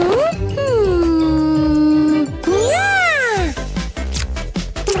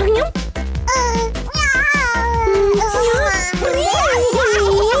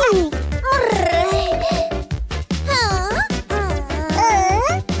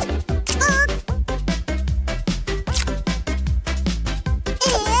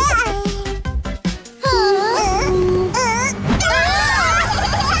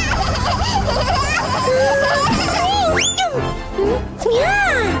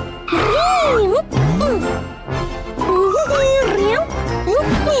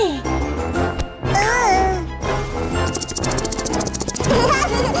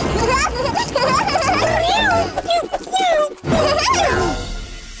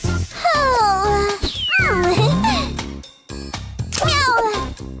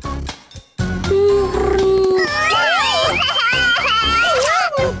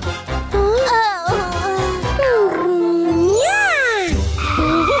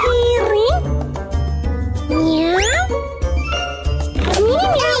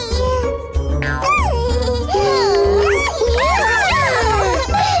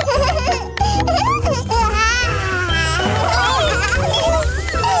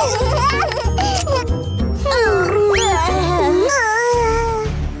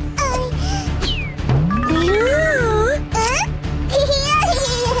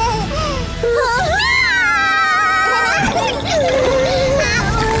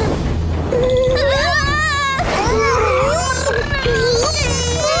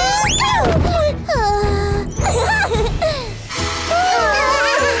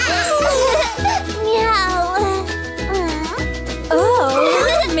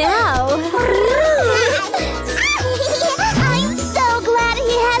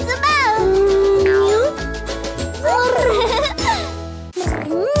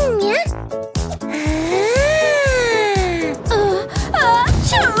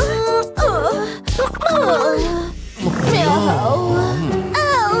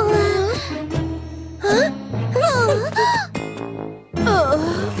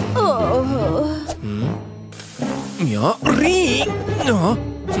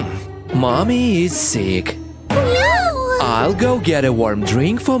 Mommy is sick. I'll go get a warm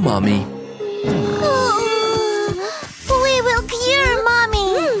drink for Mommy. We will cure Mommy.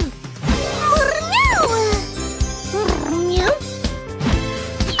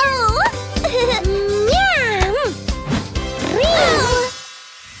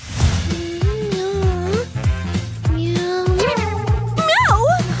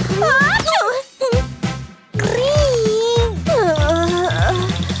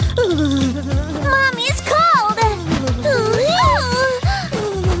 Mommy's cold.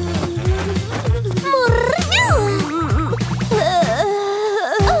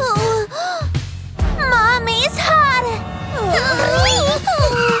 Mommy's hot.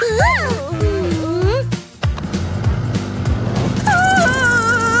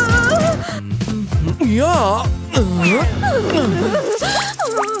 Yeah.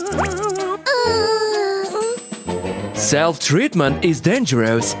 Self-treatment is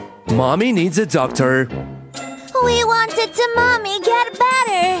dangerous. Mommy needs a doctor. We wanted to Mommy get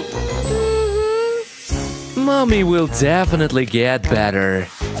better. Mommy will definitely get better.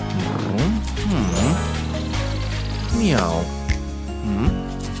 Meow.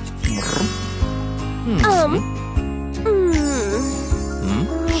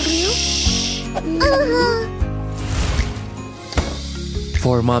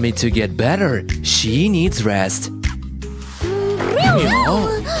 For Mommy to get better, she needs rest. Meow.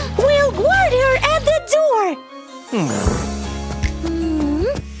 We'll guard her at the door.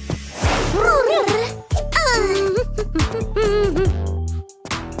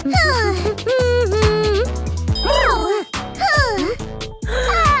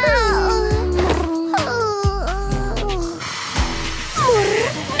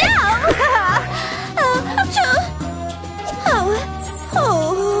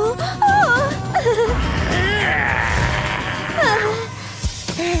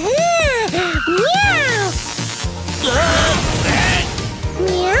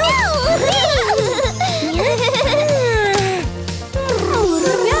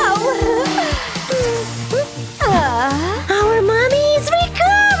 Our mommy is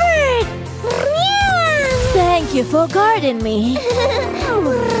recovered! Thank you for guarding me.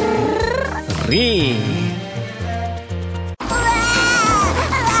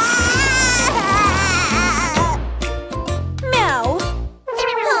 Meow.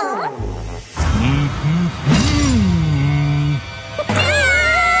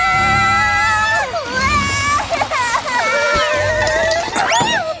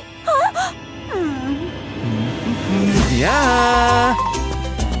 Yeah.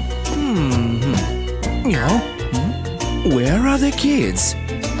 Meow. Where are the kids?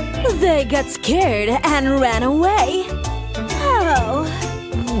 They got scared and ran away. Oh.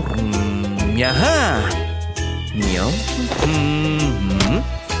 Yeah. Meow.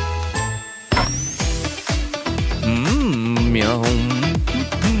 Meow.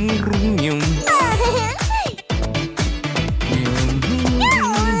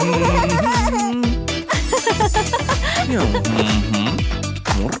 Meow.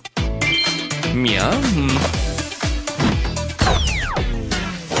 Meow.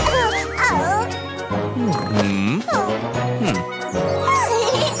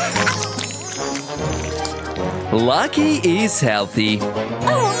 Lucky is healthy.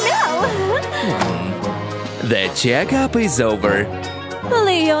 Oh The checkup is over. no!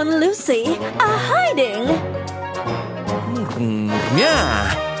 Leo and Lucy are hiding.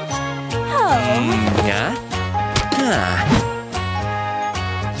 Yeah. Oh. Yeah. Ah.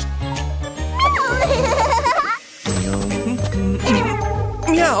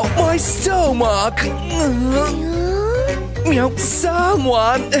 Meow, my stomach. Meow,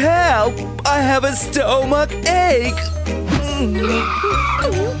 someone help! I have a stomach ache.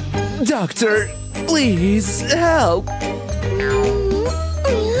 Doctor, please help.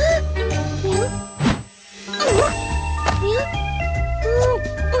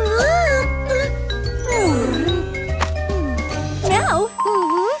 Meow.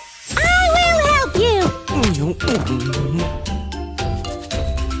 I will help you!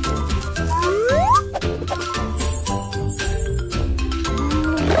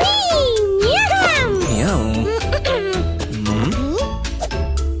 Meow.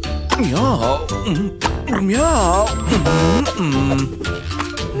 Meow.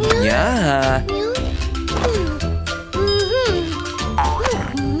 Yeah.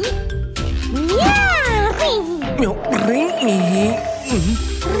 Meow. Ring me.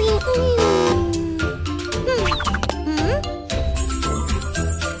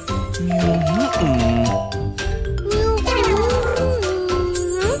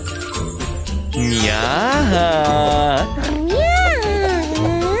 Yeah.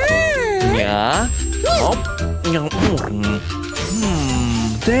 Yeah.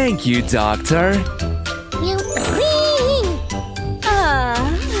 Thank you, doctor.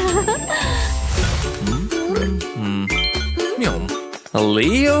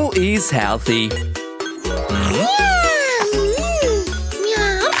 Leo is healthy.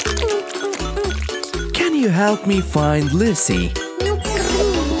 Can you help me find Lucy?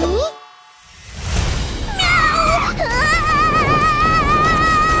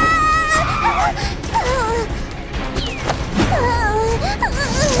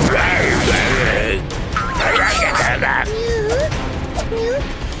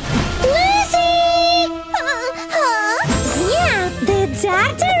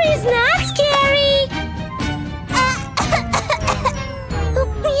 Doctor is not scary.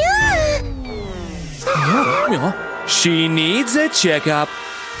 She needs a checkup.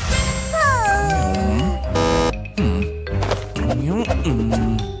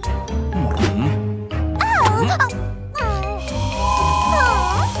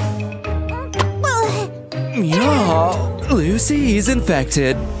 Yeah, Lucy is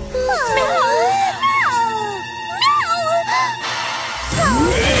infected.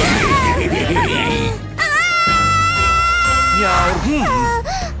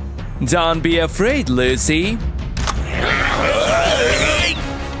 Don't be afraid, Lucy.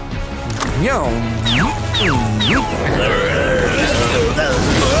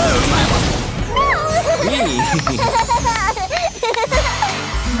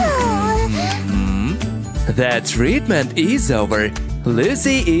 The treatment is over.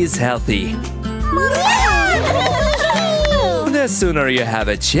 Lucy is healthy. The sooner you have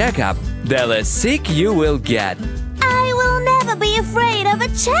a checkup, the less sick you will get. I will never be afraid of a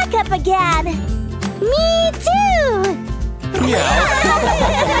checkup again. Me too. Meow.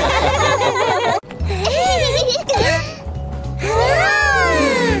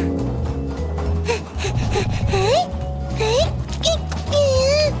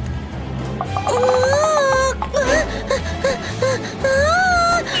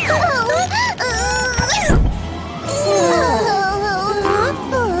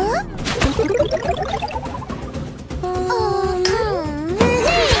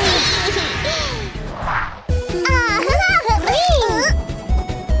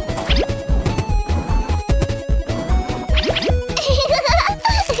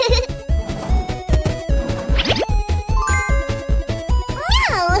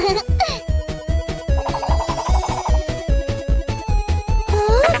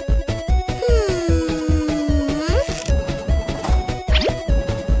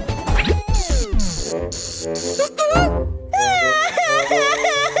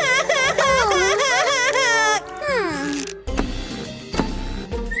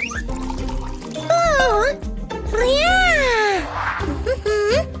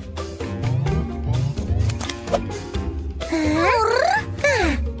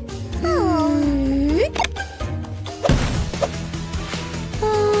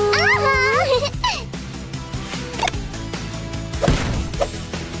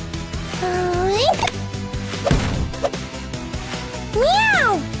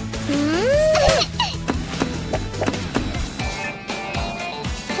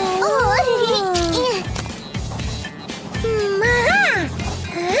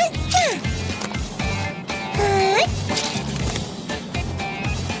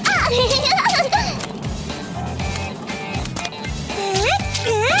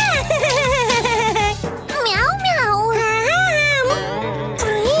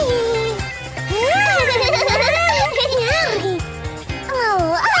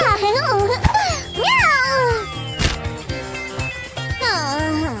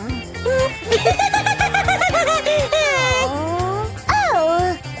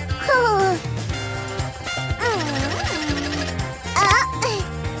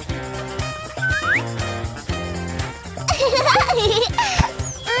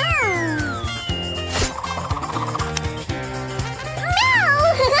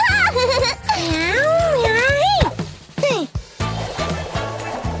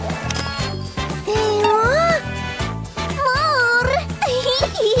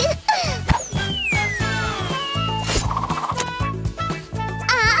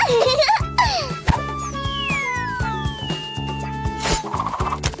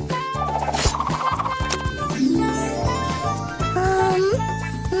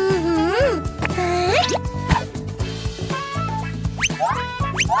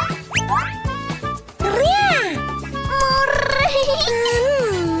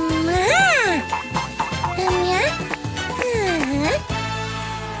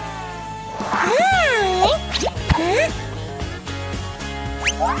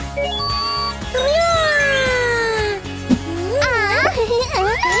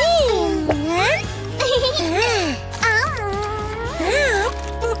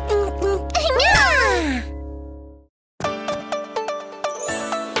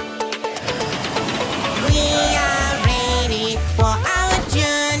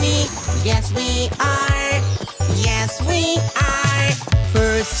 Yes, we are. Yes, we are.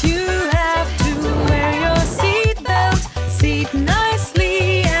 First you have to wear your seatbelt. Sit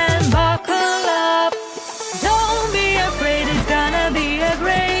nicely and buckle up. Don't be afraid, it's gonna be a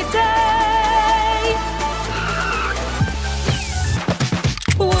great day.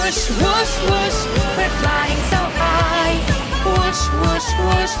 Whoosh, whoosh, whoosh, we're flying so high. Whoosh, whoosh,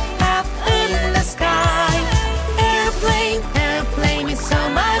 whoosh, up in the sky. Airplane, airplane is so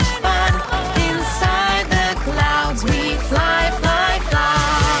much fun. Inside the clouds we fly, fly,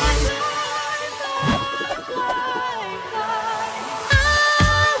 fly.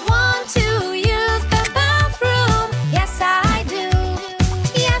 I want to use the bathroom. Yes, I do.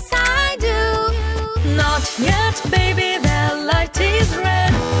 Yes, I do. Not yet, baby, the light is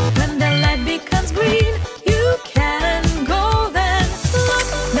red. When the light becomes green, you can go then. Look,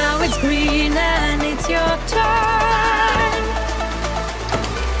 now it's green and it's your turn.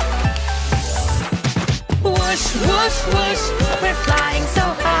 Whoosh, whoosh, whoosh, we're flying so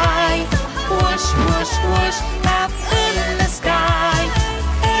high. Whoosh, whoosh, whoosh, up in the sky.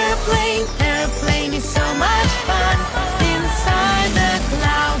 Airplane, airplane is so much fun. Inside the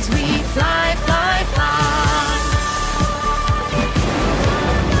clouds we fly, fly, fly.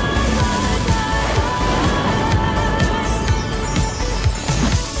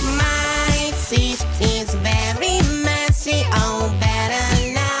 My seat is very messy. Oh, better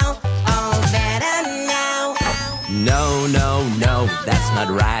now. Oh, better now. No, no, no, that's not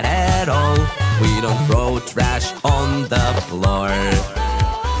right at all. We don't throw trash on the floor.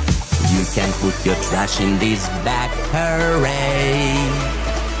 You can put your trash in this bag, hooray!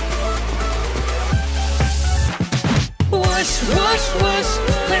 Whoosh, whoosh, whoosh,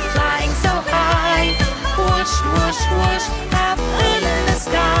 we're flying so high. Whoosh, whoosh, whoosh, up in the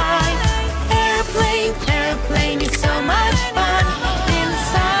sky. Airplane, airplane is so much fun.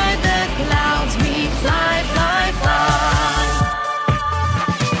 Inside the clouds we fly, fly, fly.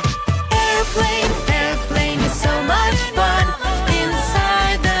 Airplane, airplane is so much fun.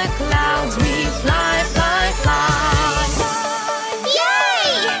 Inside the clouds we fly, fly, fly.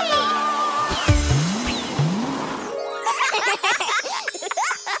 Yay!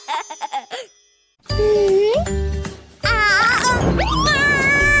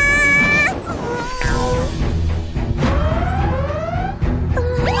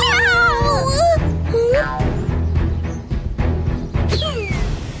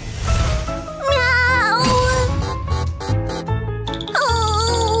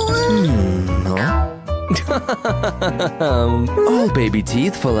 All baby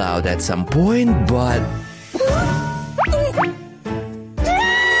teeth fall out at some point, but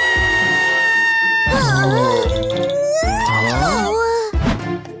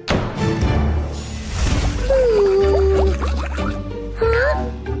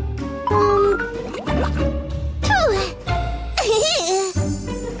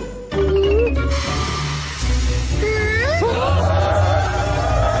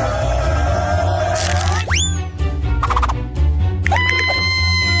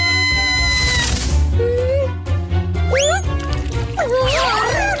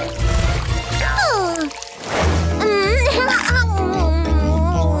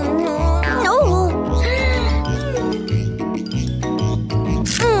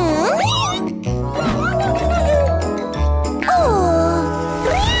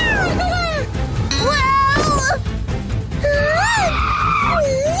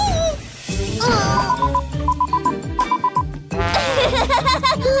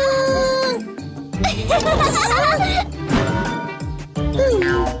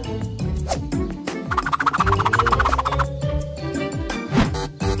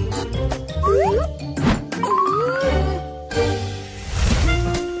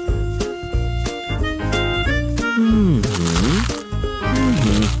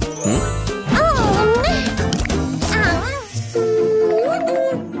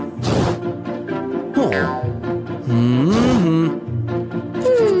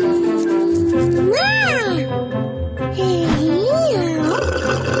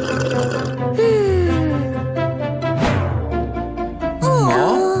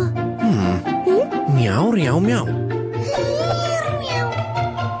meow, meow, meow.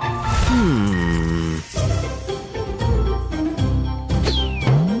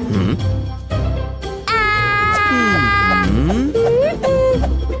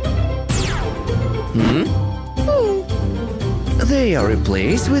 They are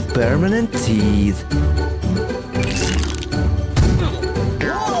replaced with permanent teeth.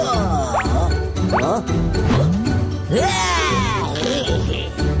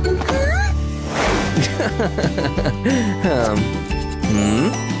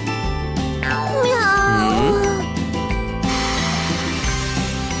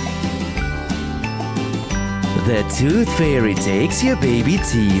 The tooth fairy takes your baby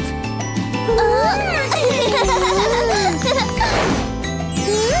teeth.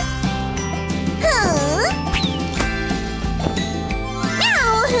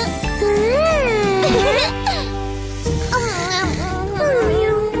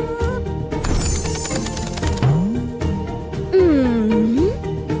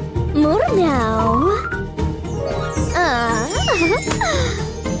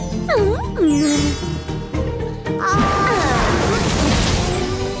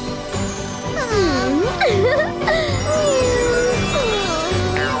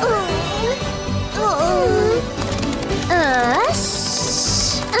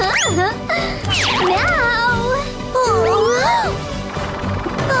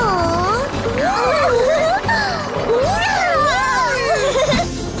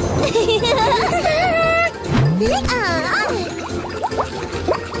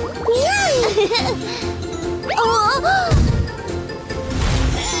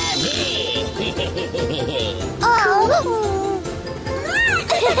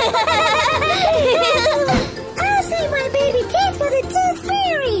 I'll save my baby teeth for the tooth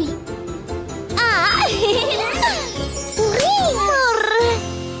fairy.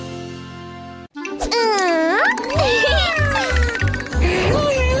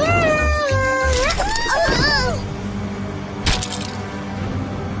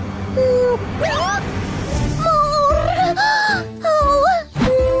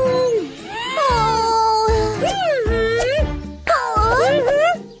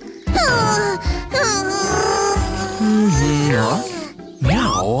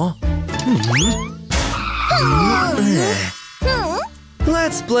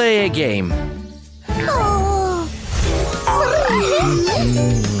 Let's play a game.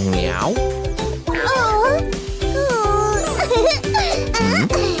 Meow.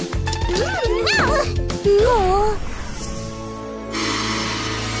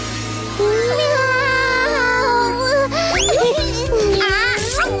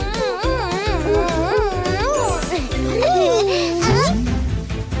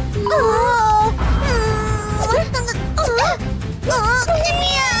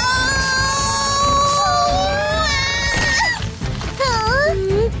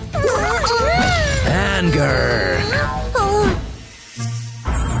 Anger.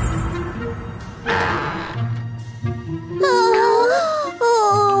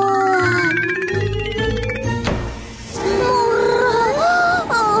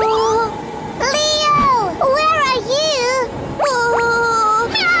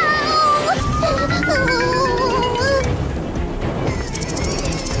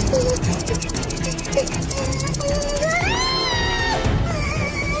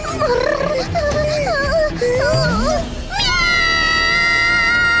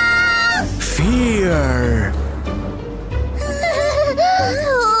 Fear.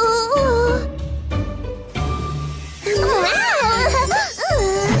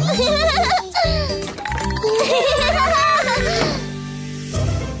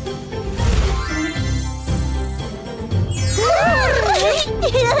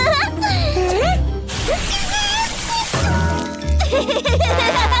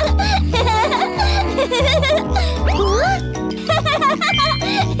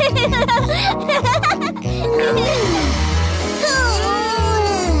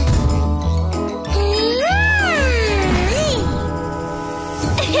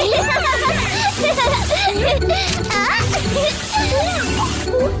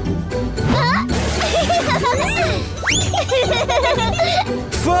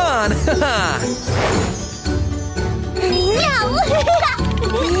 Fun!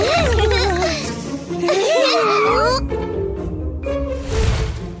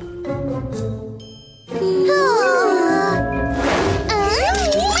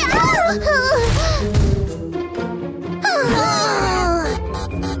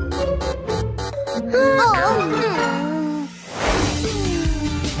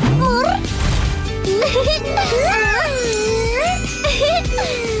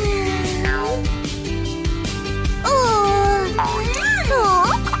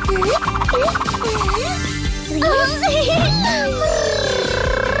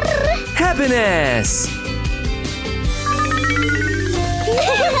 Happiness!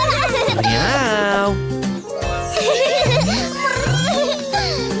 Meow! meow.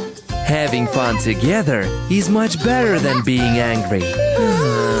 Having fun together is much better than being angry.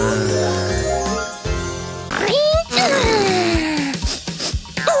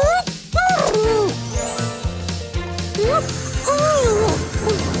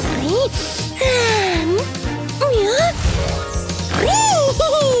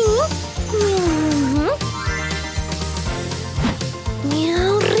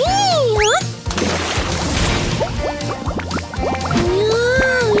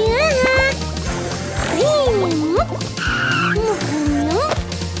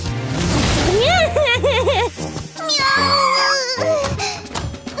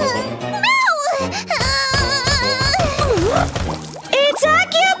 It's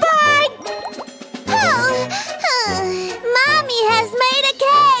occupied! Mommy has made a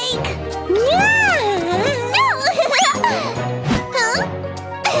cake!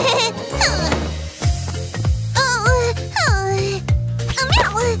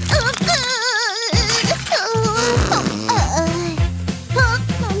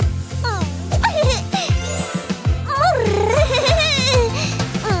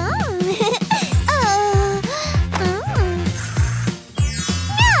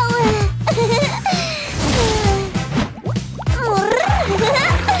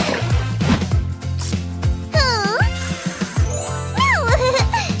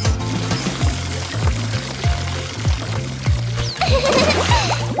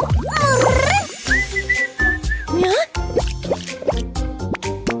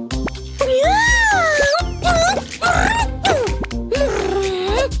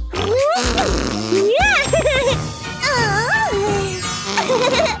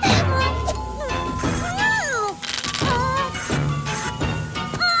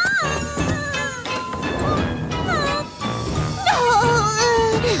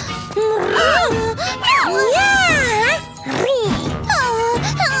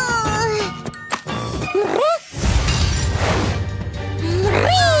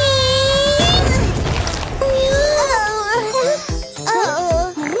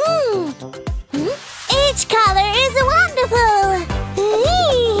 Each color is wonderful!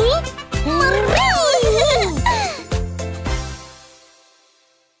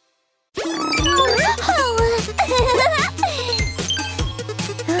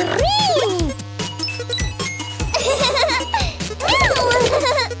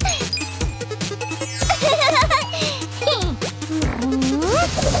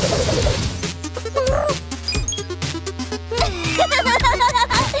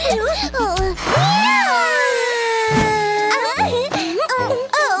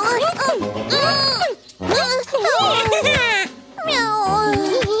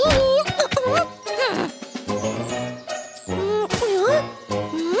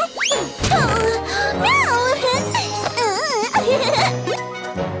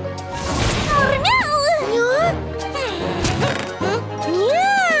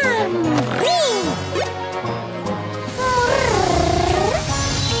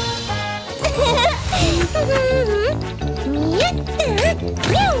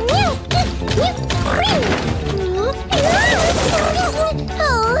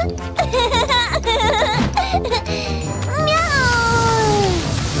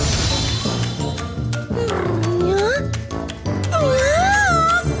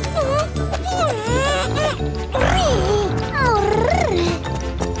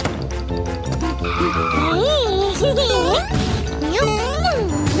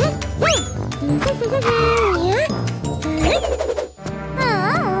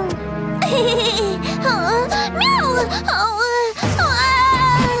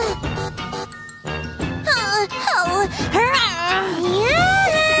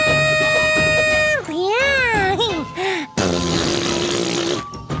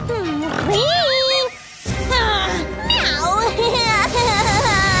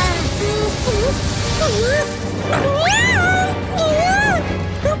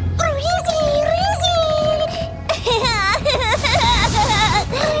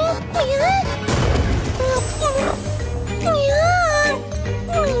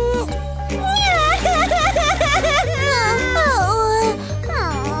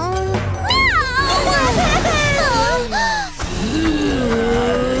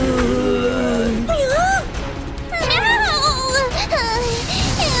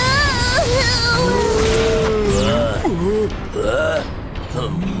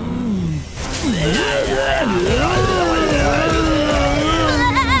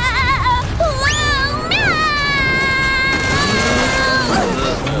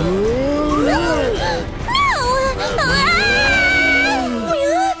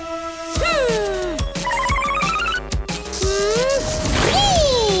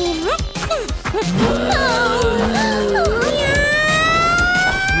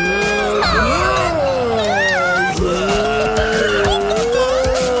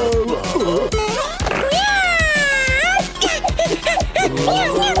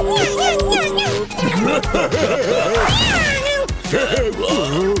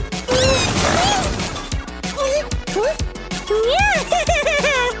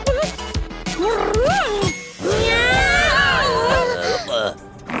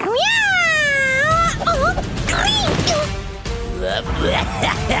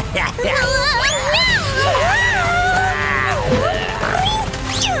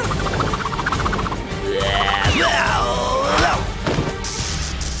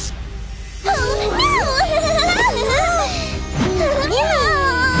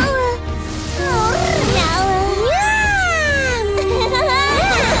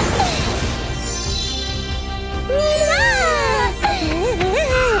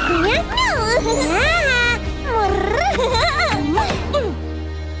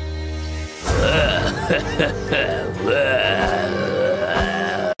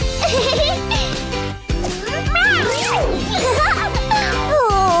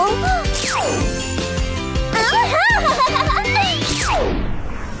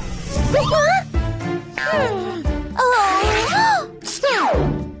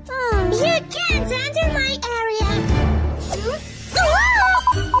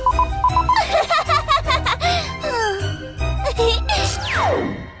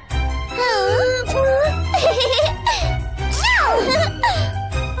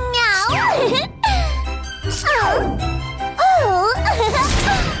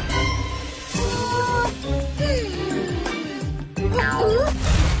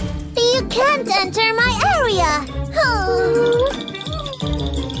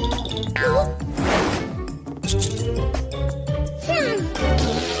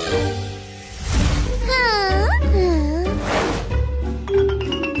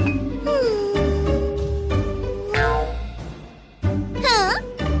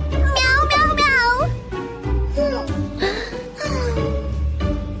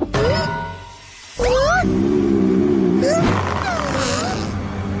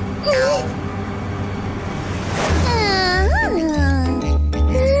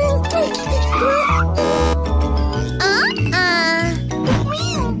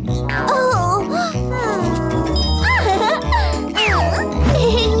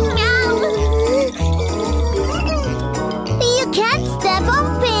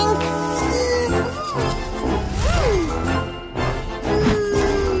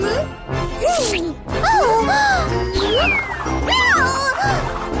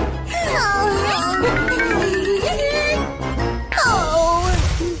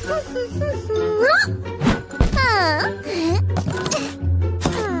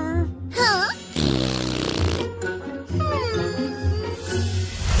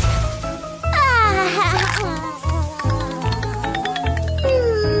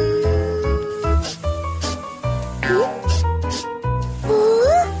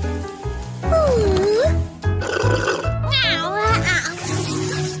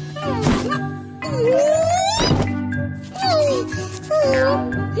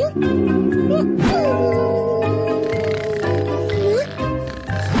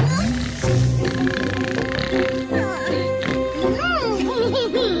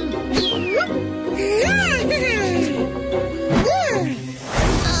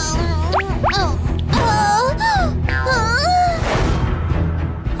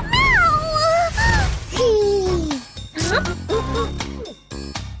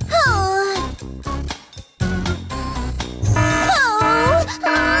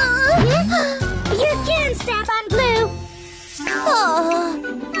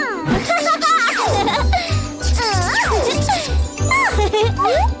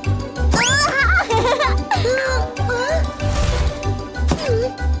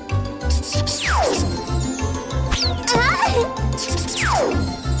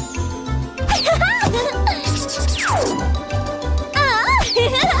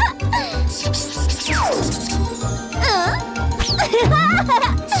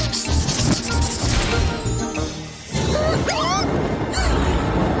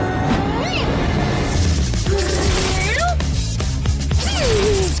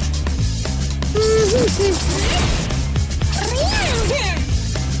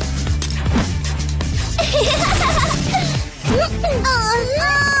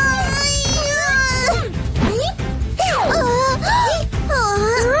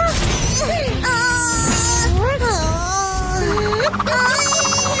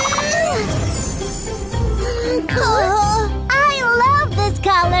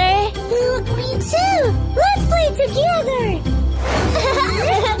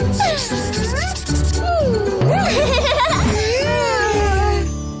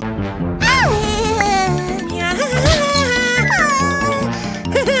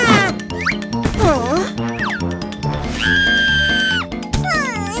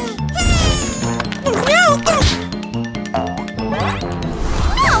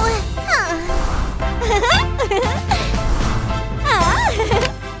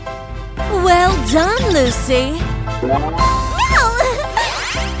 Well done, Lucy.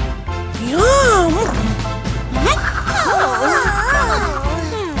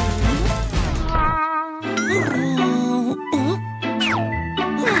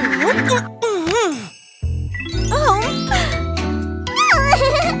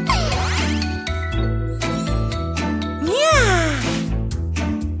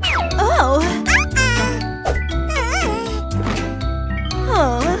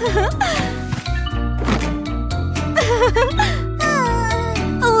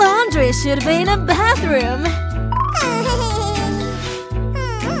 Laundry should be in a bathroom.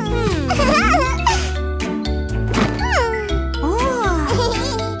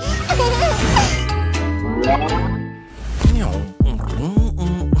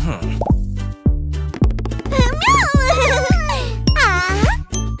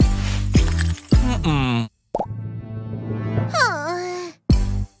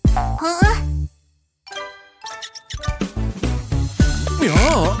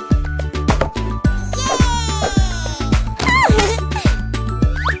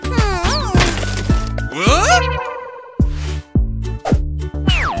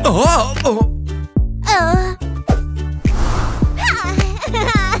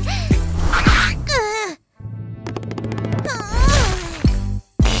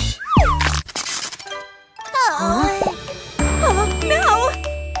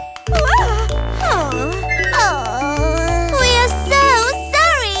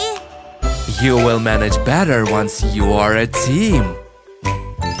 You will manage better once you are a team.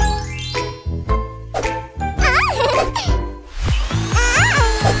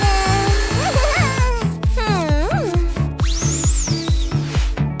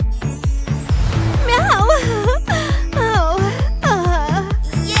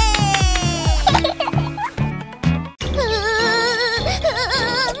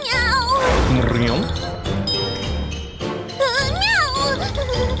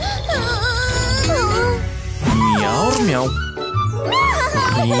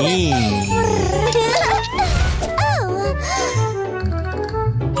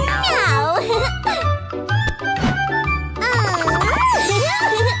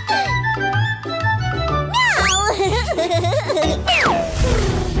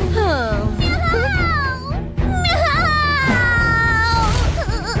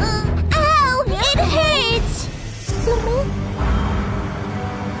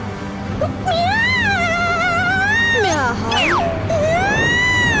 Meow.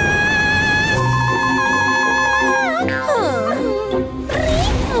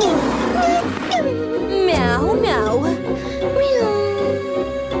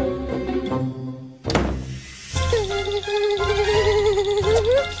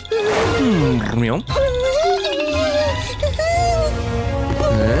 Meow.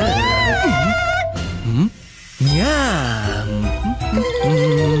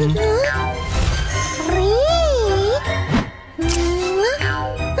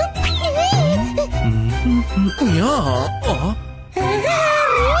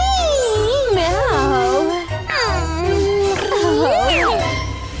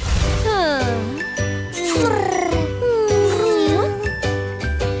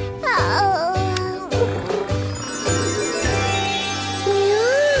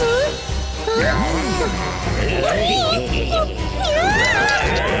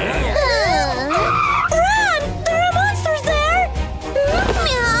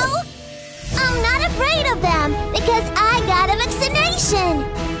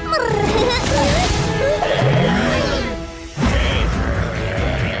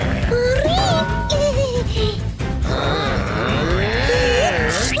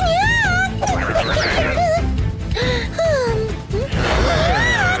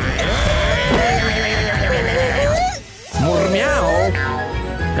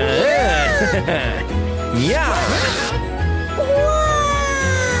 Yeah! Wow!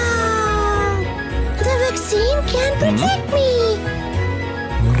 The vaccine can protect me!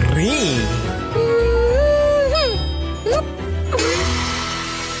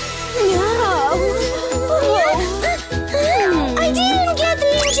 I didn't get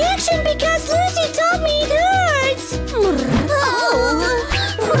the injection because Lucy told me it hurts!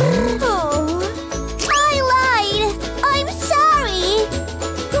 I lied! I'm sorry!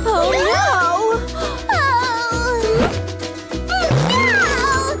 Oh no!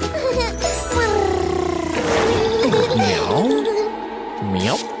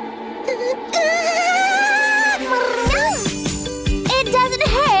 Meow. It doesn't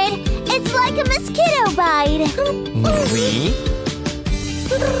hurt. It's like a mosquito bite.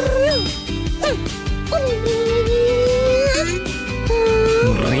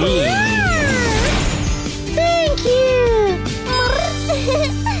 Thank you.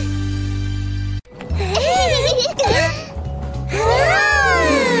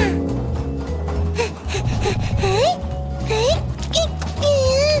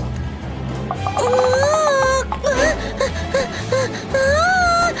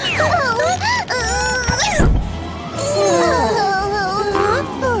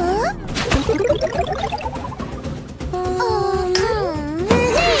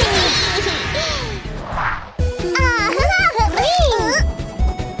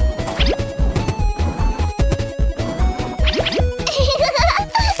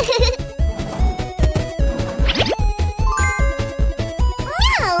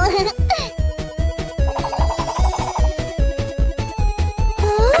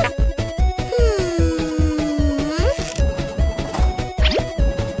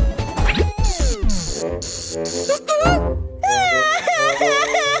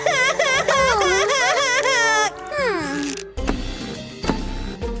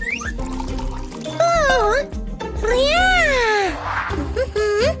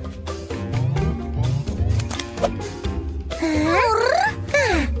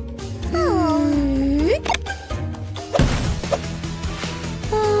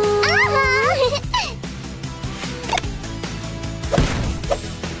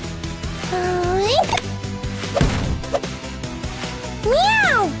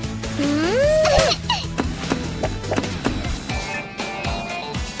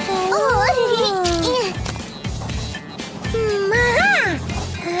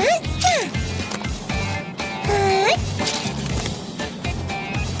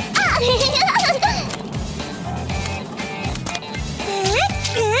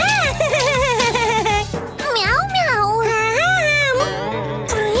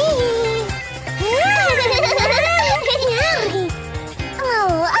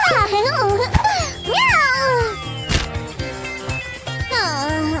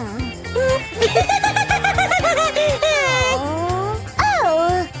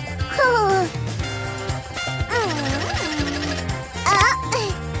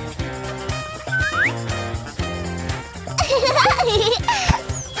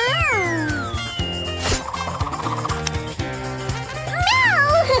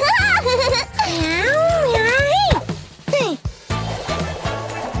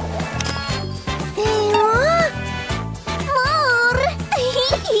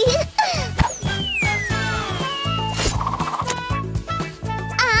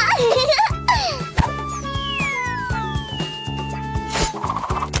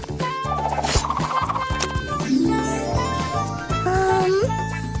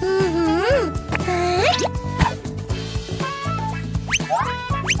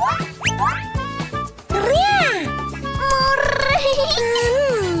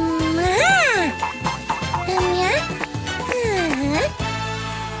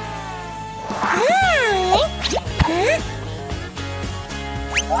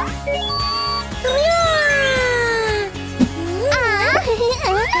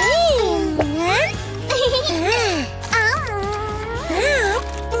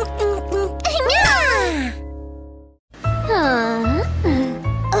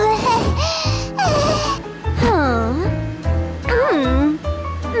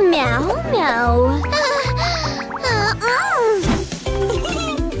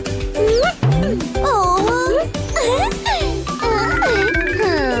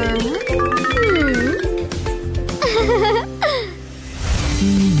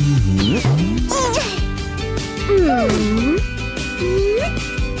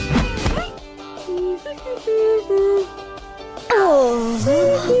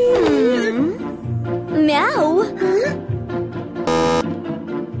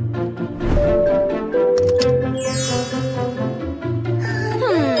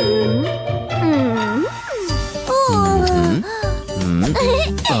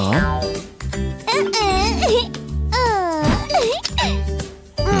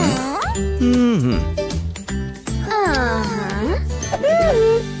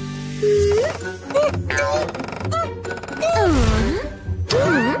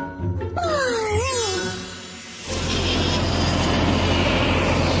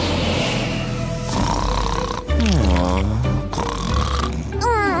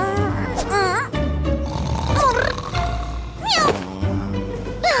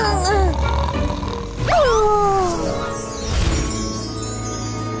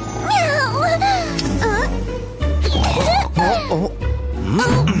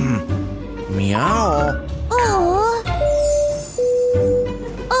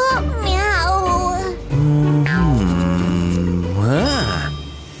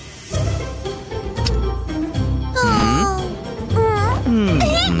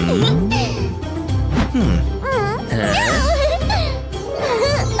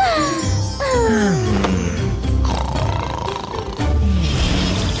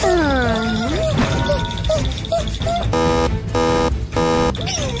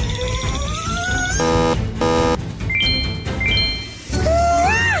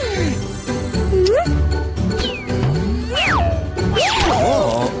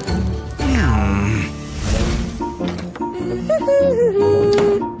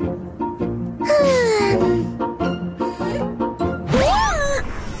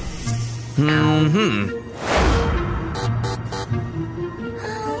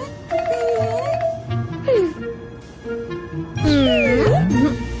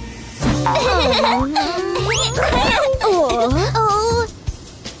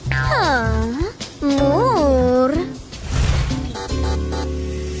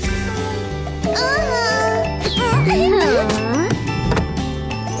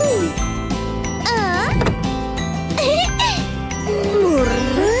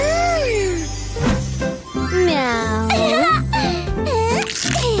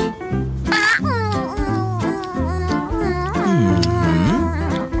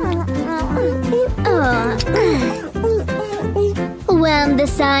 When the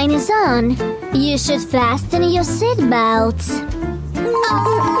sign is on, you should fasten your seatbelts.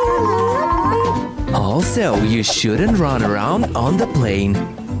 Also, you shouldn't run around on the plane.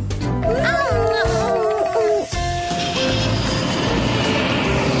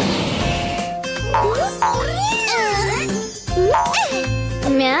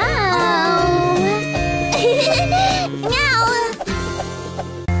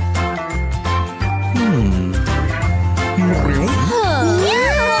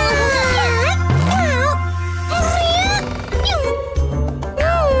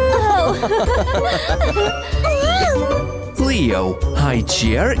 Leo, high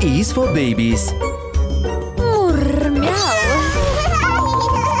chair is for babies.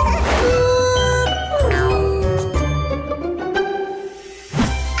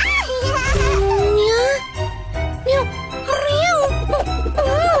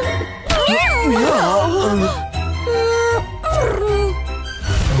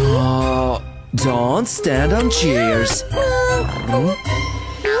 Don't stand on chairs.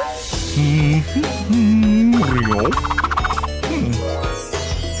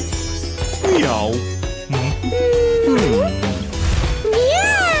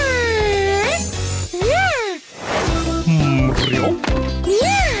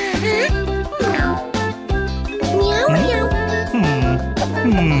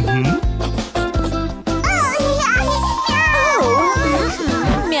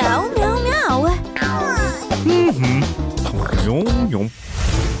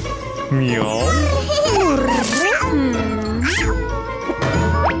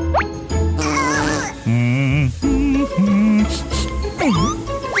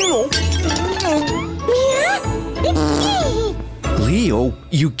 Leo,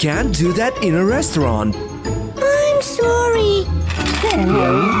 you can't do that in a restaurant. I'm sorry.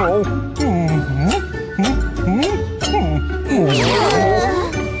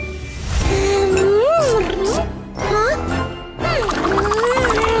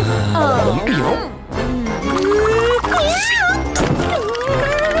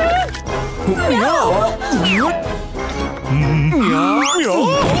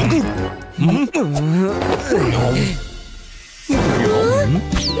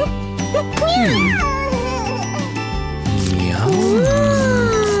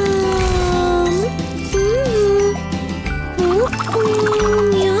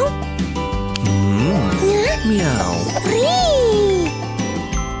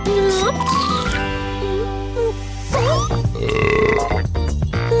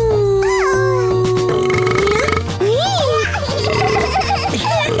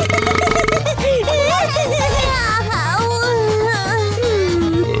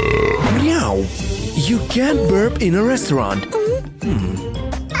 You can't burp in a restaurant.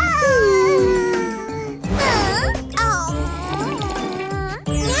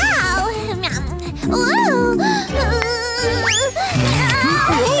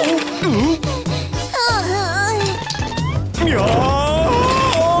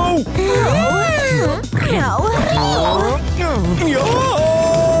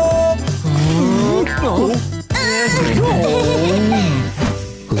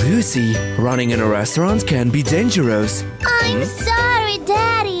 Lucy, running in a restaurant can be dangerous. I'm sorry,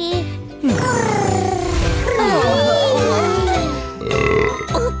 Daddy.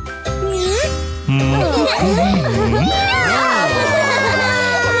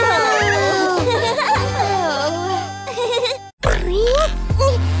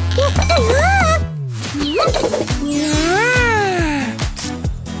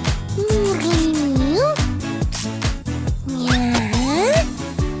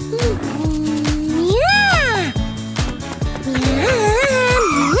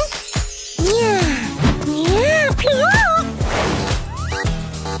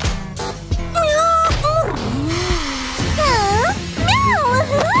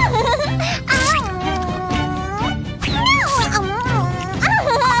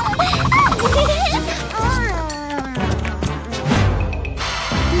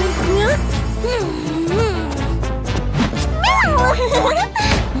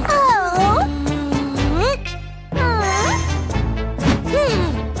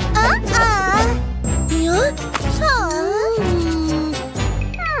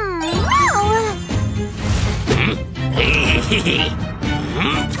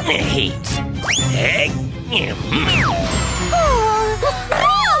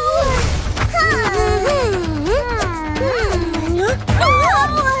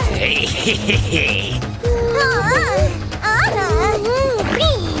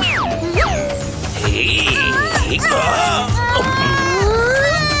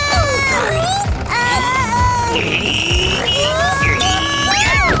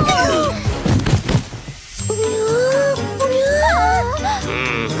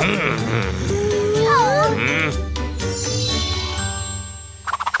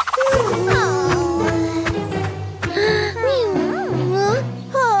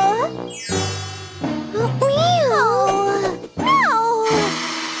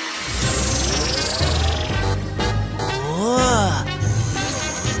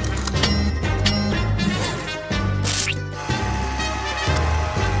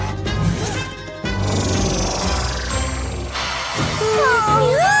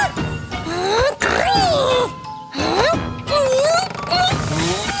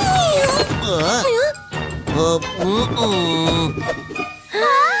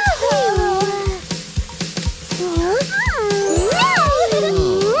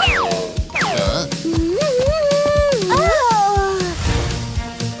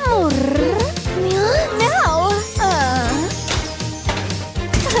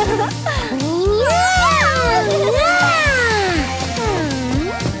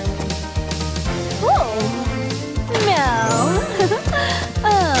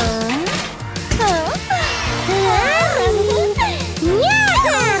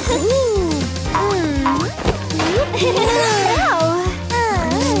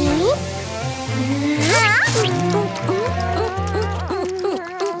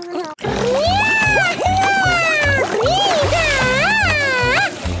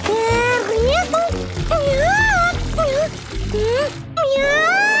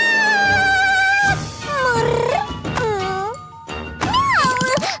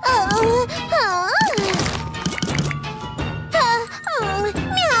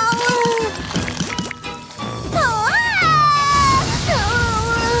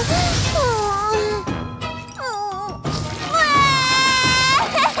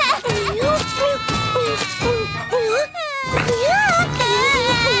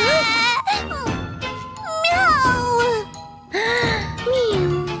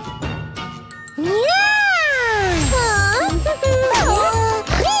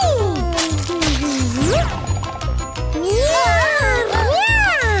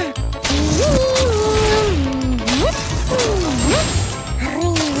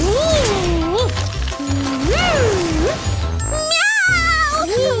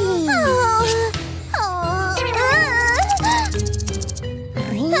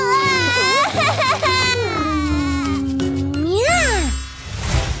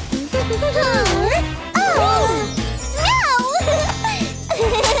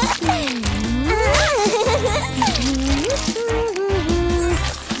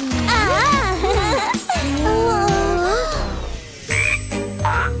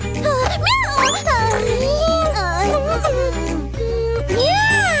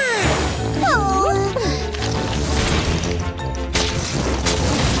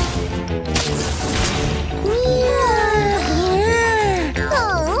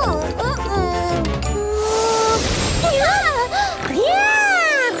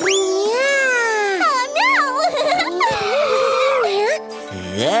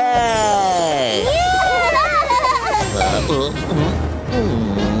 Hey!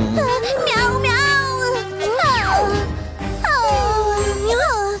 Meow meow.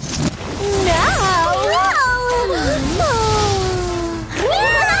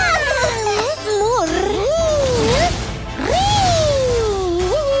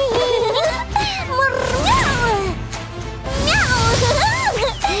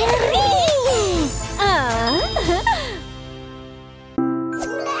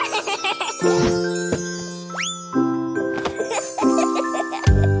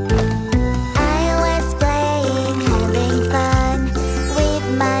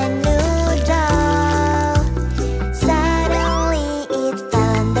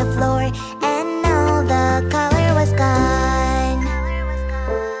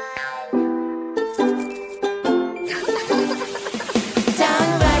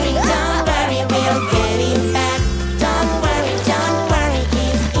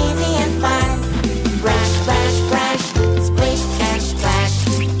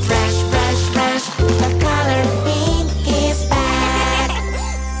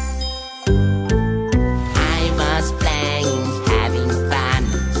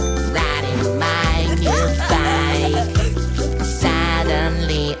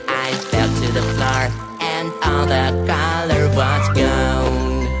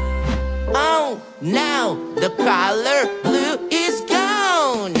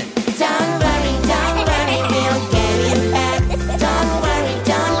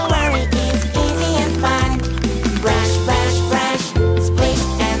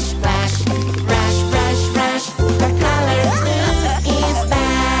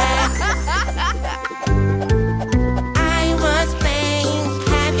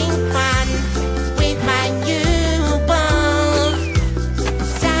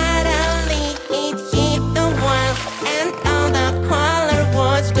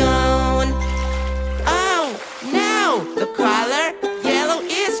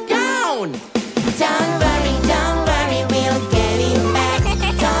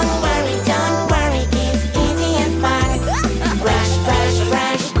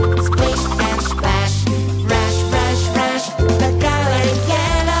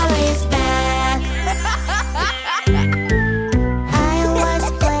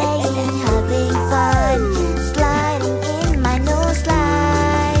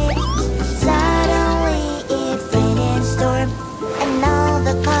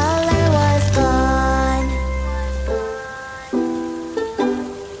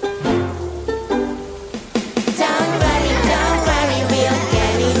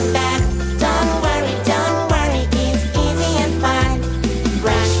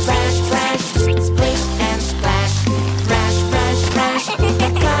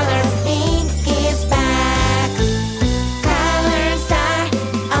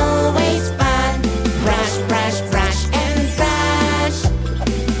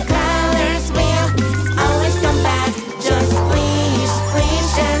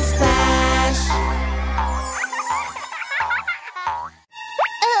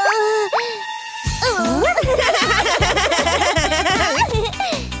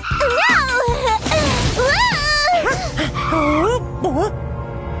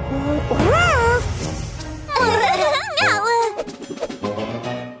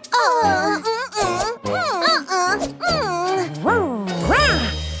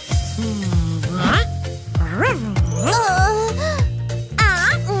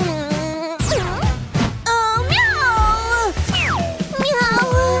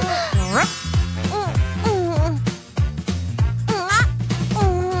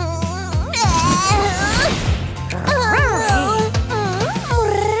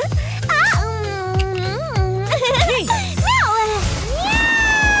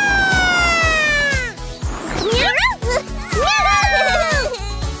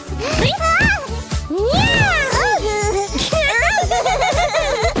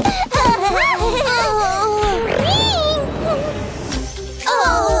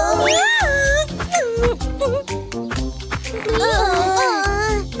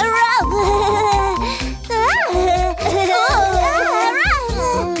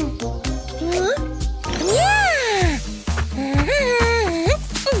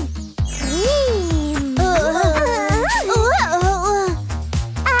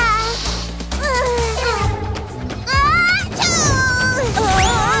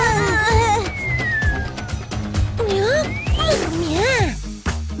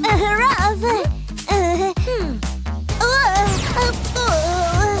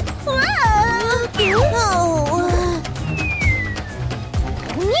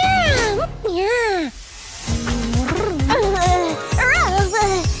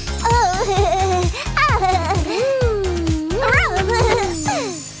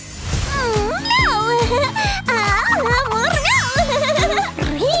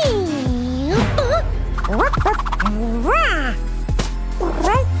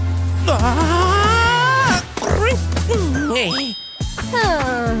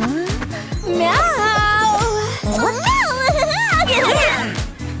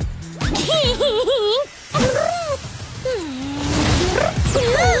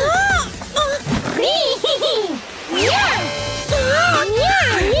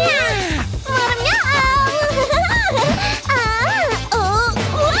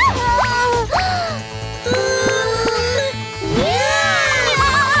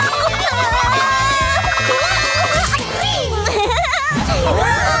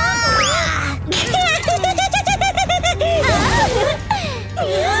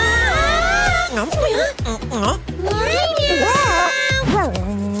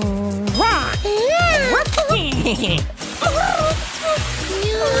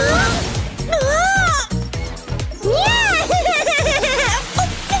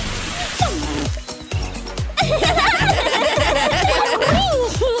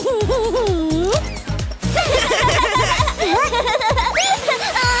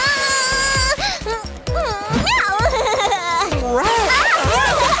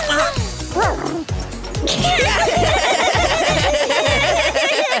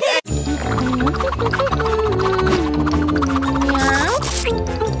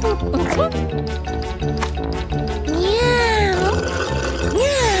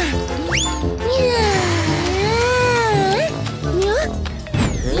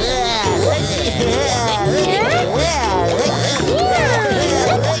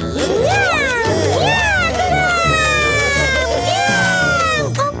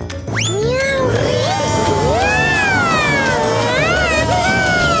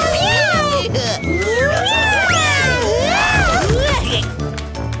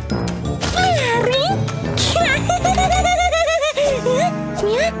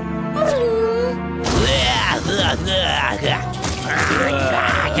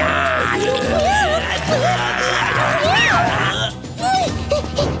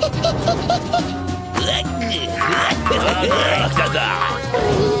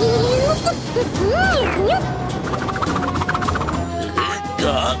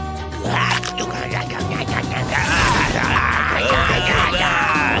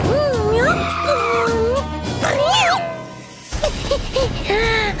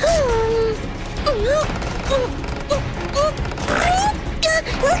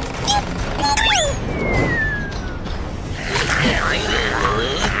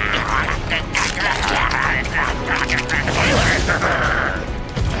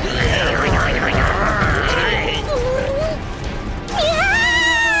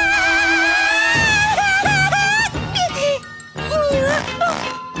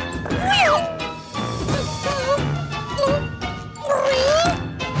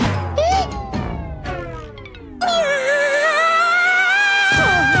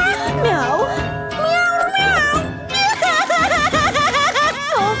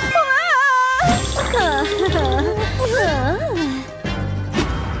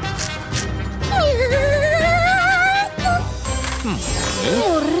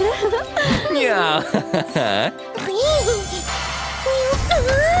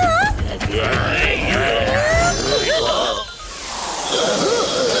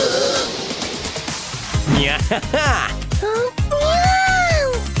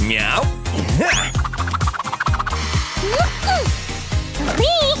 Meow.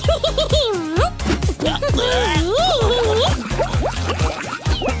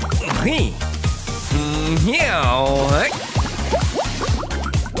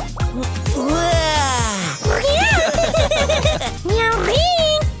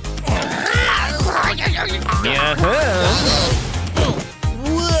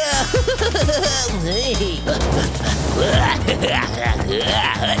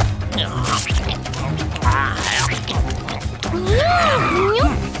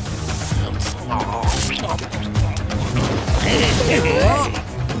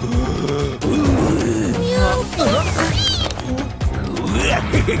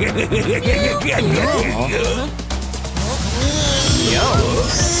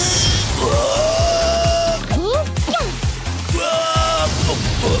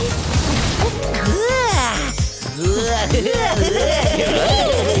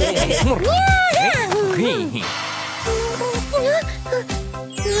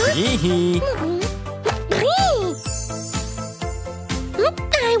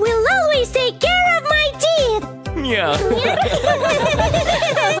 I will always take care of my teeth. Yeah.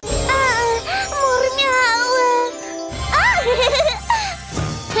 More meow.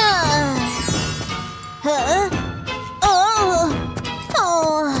 Huh? Oh.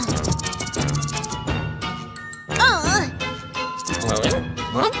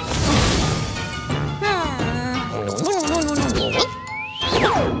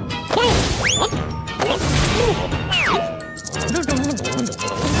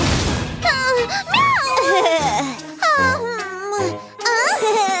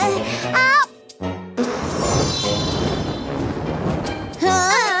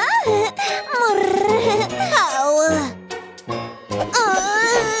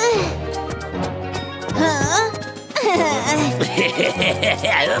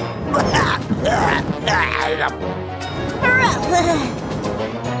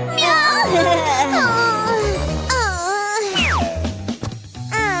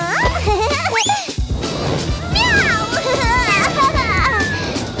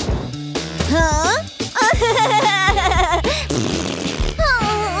 Huh?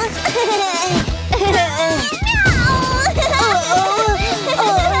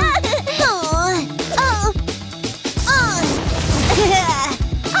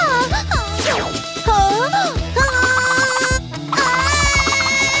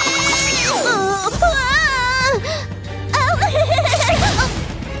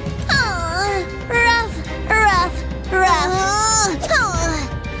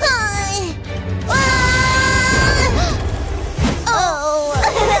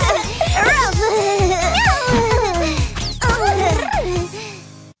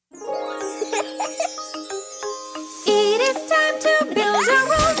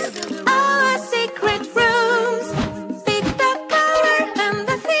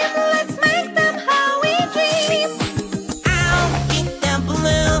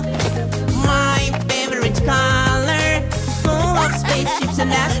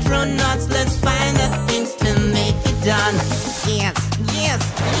 astronauts. Let's find the things to make it done. Yes, yes,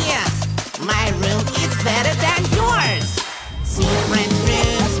 yes. My room is better than yours. Secret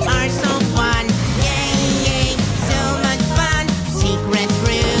rooms are so fun. Yay, yay, so much fun. Secret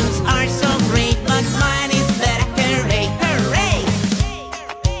rooms are so great, but mine is better. Hooray, hooray.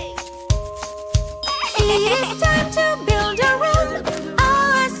 It is time to build a room.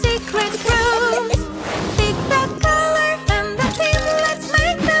 Our secret rooms. Pick the color and the theme. Let's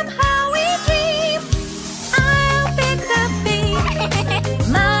make them how we dream. I'll pick the pink,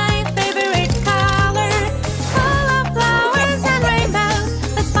 my favorite color. Full of flowers and rainbows.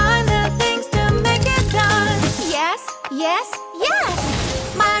 Let's find the things to make it done. Yes, yes, yes.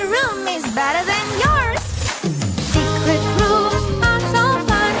 My room is better than yours. Secret rooms are so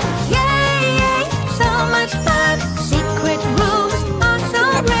fun. Yay, yay, so much fun. Secret rooms are so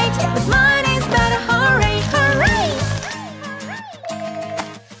great, but mine is better. Hooray, hooray.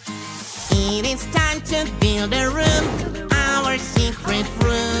 It is time to build a room, our secret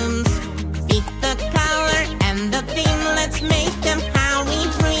rooms. Pick the color and the theme, let's make them how we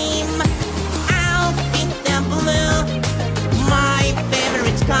dream. I'll pick the blue, my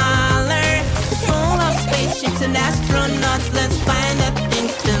favorite color. Full of spaceships and astronauts, let's find the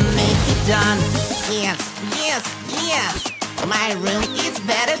things to make it done. Yes, yes, yes, my room is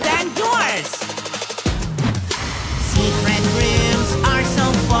better than yours. Secret rooms are so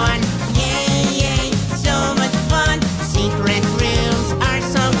fun. Yay, yay, so much fun. Secret rooms are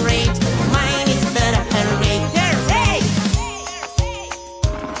so great. Mine is better. Hooray, hooray.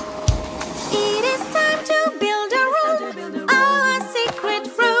 It is time to build a room, our secret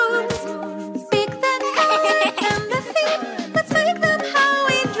rooms. Pick the color and the theme. Let's make them how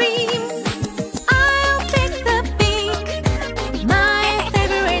we dream. I'll pick the pink, my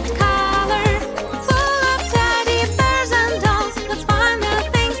favorite color. Full of teddy bears and dolls. Let's find the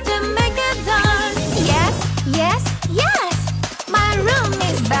things to make it done. Yes, yes, yes. My room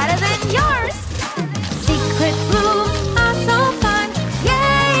is better than yours. Secret rooms are so fun.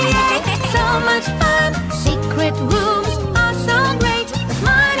 Yay, yay, so much fun. Secret rooms are so great.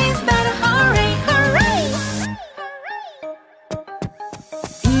 Mine is better. Hooray, hooray.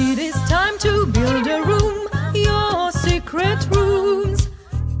 It is time to build a room, your secret rooms.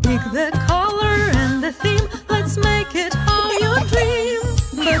 Pick the color and the theme, let's make it how you dream.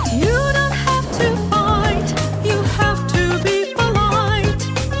 But you don't have to fight, you have to be polite.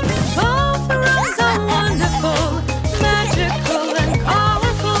 Both rooms are wonderful, magical and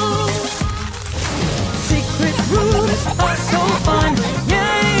colorful. Secret rooms are so fun,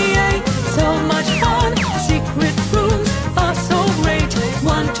 yay, yay, so much fun. Secret rooms are so great.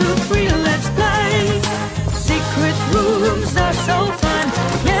 1, 2, 3, let's play. Secret rooms are so fun,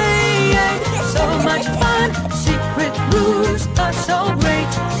 yay, yay, so much fun. Secret rooms are so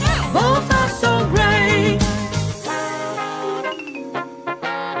great. Both are so great.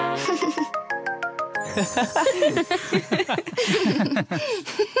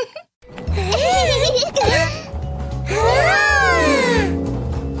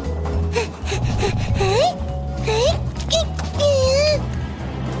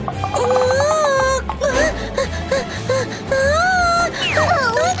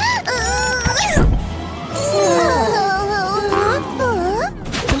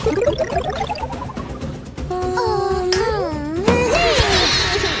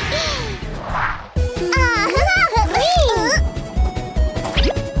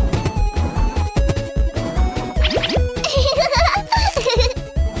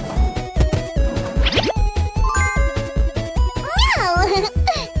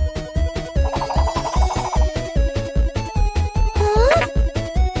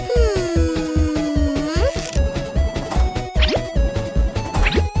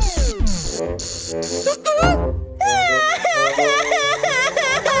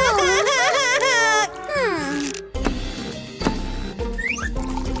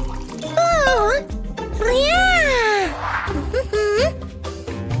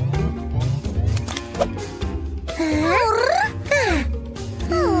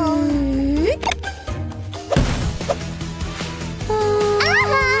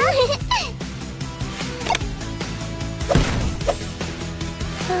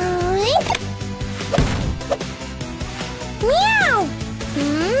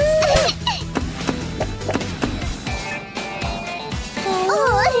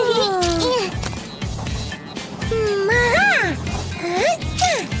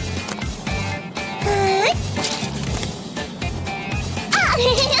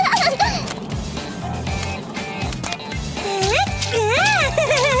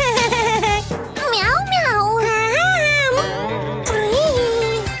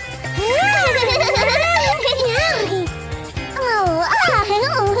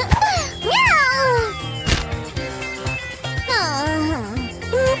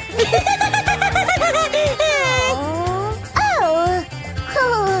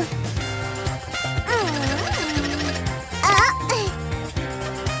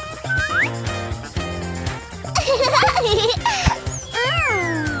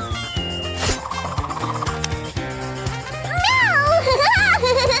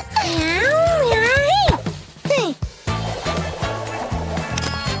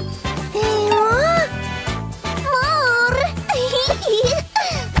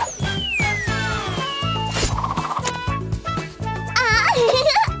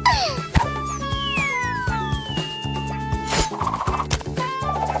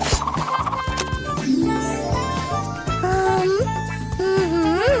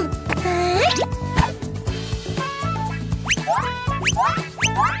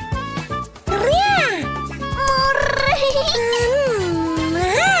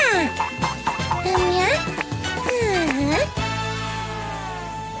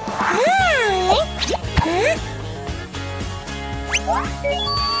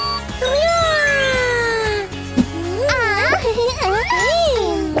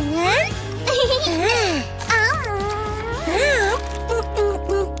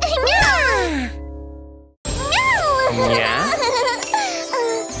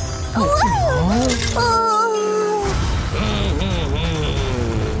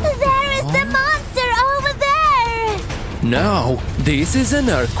 There is the monster over there! No, this is an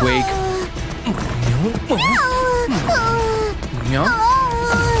earthquake.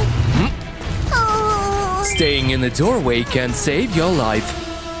 Staying in the doorway can save your life.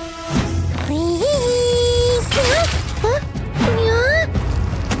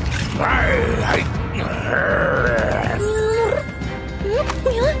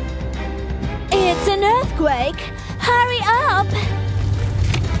 It's an earthquake! Hurry up!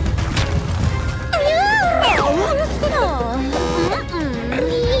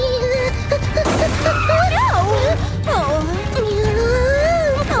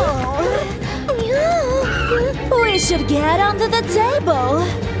 We should get under the table.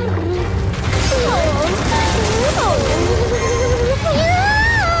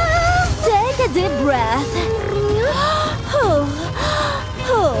 Take a deep breath.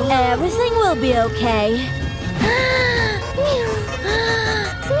 Everything will be okay.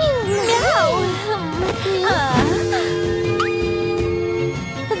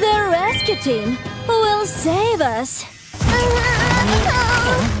 The rescue team will save us.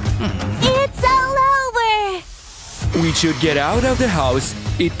 It's all over. We should get out of the house.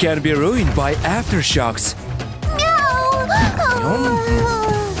 It can be ruined by aftershocks.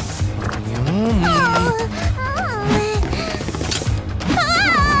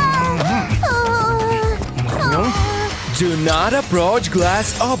 Do not approach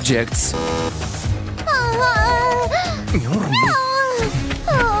glass objects.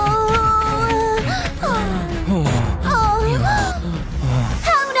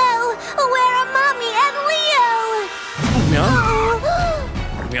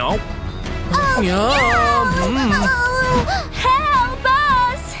 Help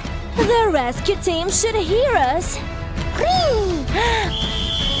us! The rescue team should hear us.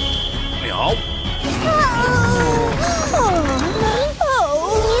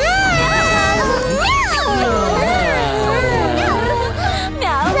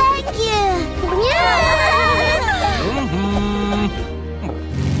 Thank you.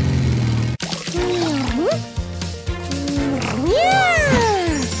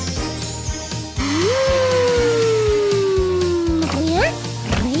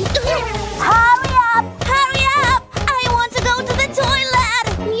 Hurry up! I want to go to the toilet.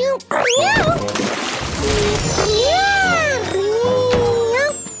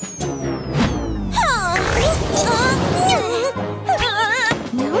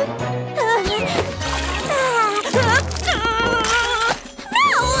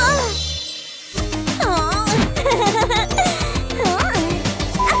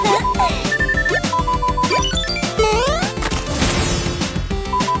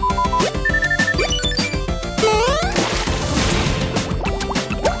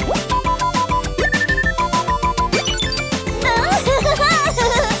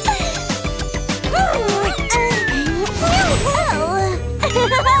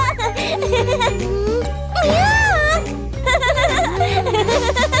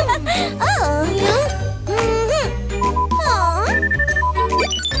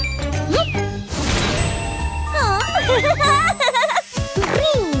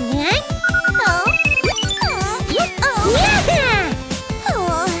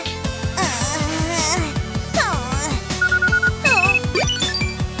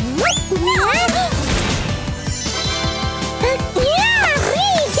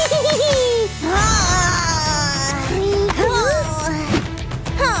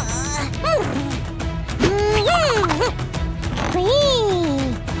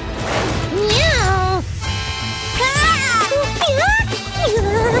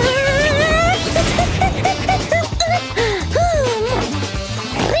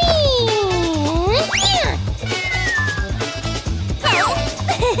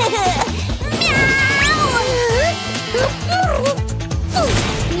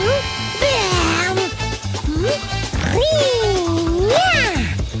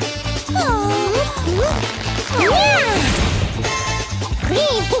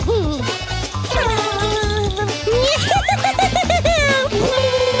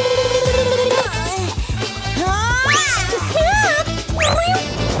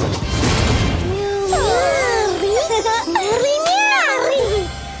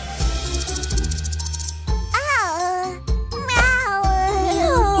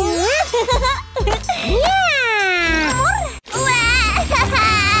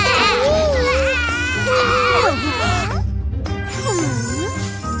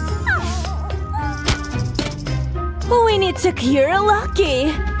 secure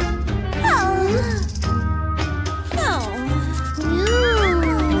Lucky.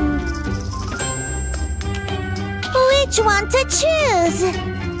 Which one to choose?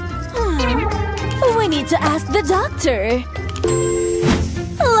 We need to ask the doctor.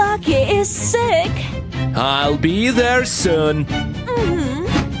 Lucky is sick. I'll be there soon.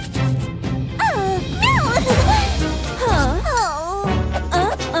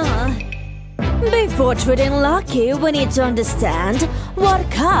 Before treating Lucky, we need to understand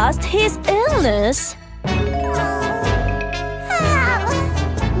what caused his illness.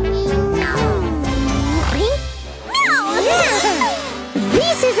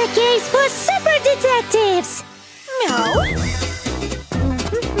 This is a case for super detectives!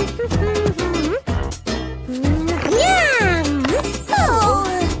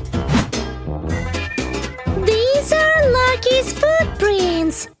 These are Lucky's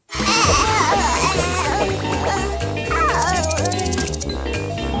footprints!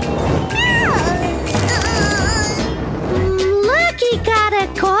 Lucky got a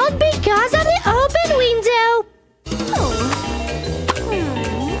cold because of the open window!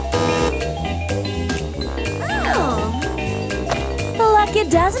 Lucky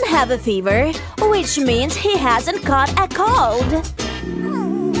doesn't have a fever, which means he hasn't caught a cold.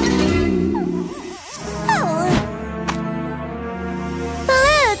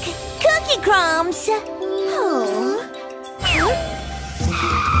 Look! Cookie crumbs! There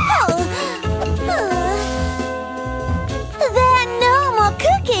are no more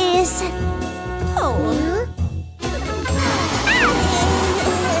cookies!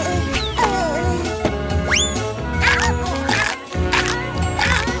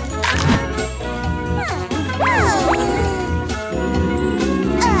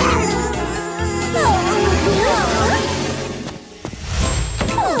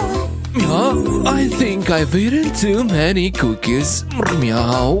 I think I've eaten too many cookies.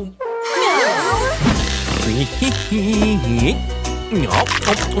 Meow.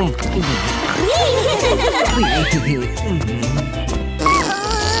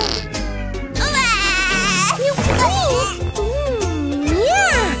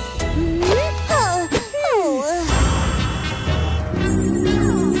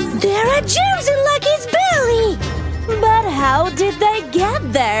 There are germs in Lucky's belly! But how did they get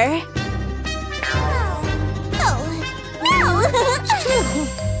there?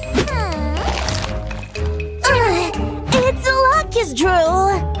 It's Lucky's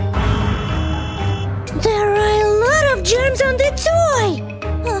drool! There are a lot of germs on the toy!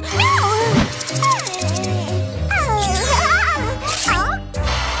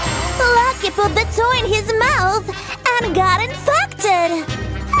 Lucky put the toy in his mouth and got infected.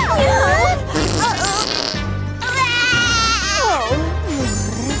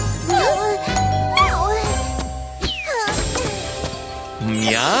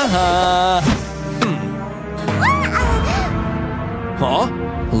 Yeah. Huh?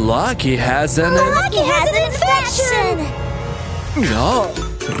 Lucky has an infection. Yeah.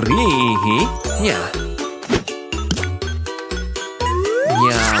 Yeah.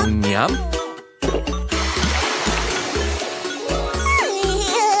 Yum yum.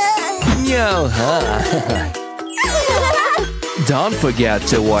 Yeah. Don't forget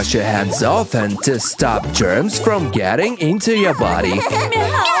to wash your hands often to stop germs from getting into your body.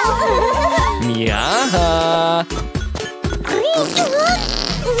 Yeah.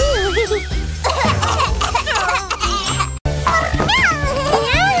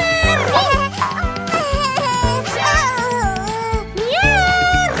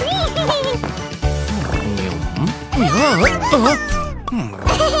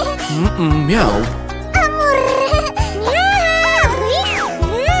 Meow.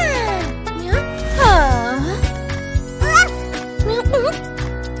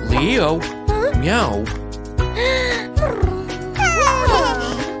 Leo. Meow.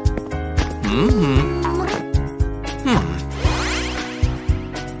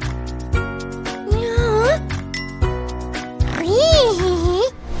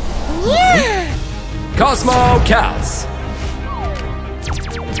 Cosmo Cats.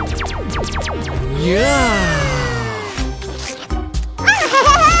 Yeah.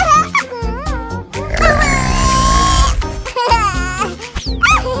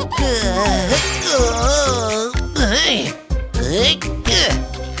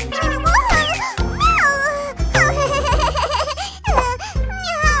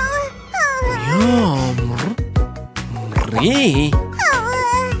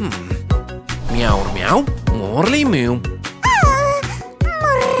 Meow meow. Morley meow.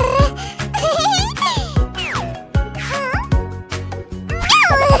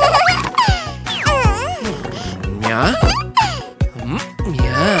 Yeah.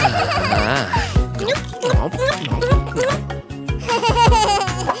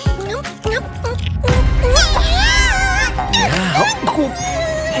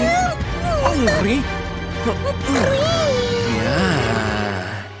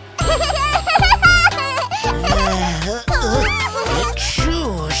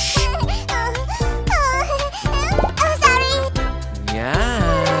 Shush.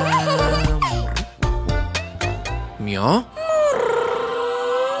 Meow.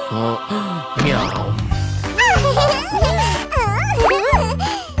 Meow. Meow.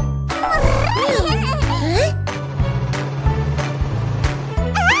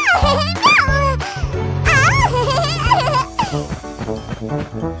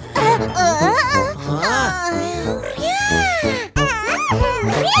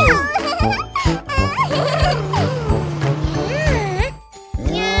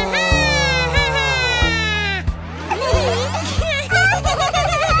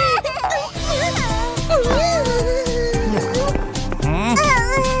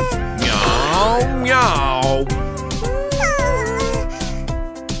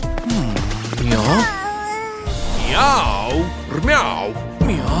 Meow.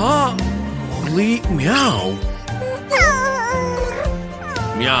 Meow. Meow. Meow. Morley. Meow.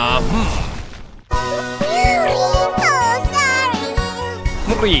 Meow.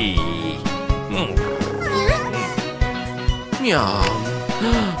 Morley. Meow.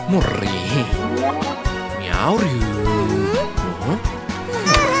 Morley. Meow.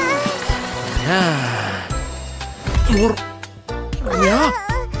 Mur. Ya.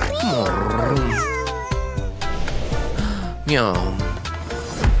 Mur. Meow.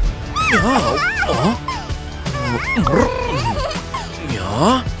 Meow. Oh. Mur.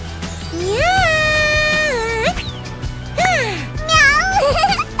 Ya.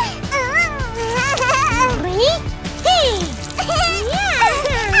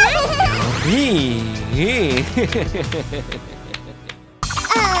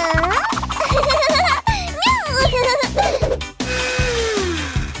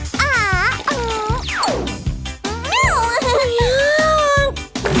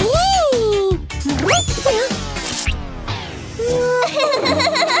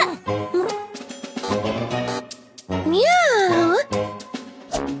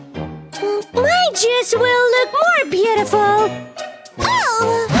 My juice will look more beautiful.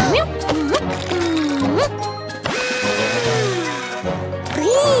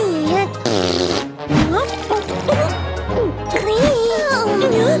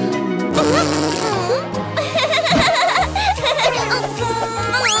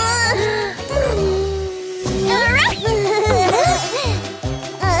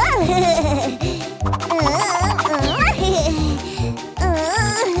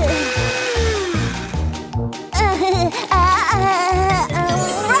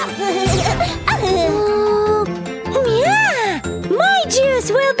 My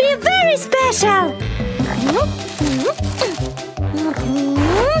juice will be very special.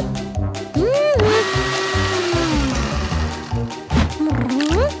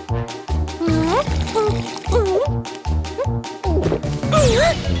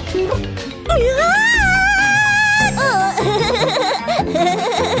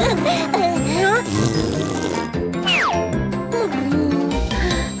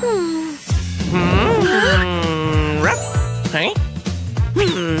 Hey?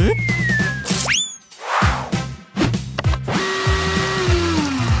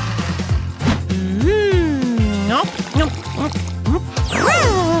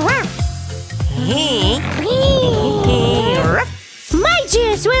 My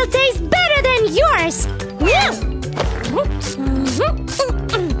juice will taste better than yours.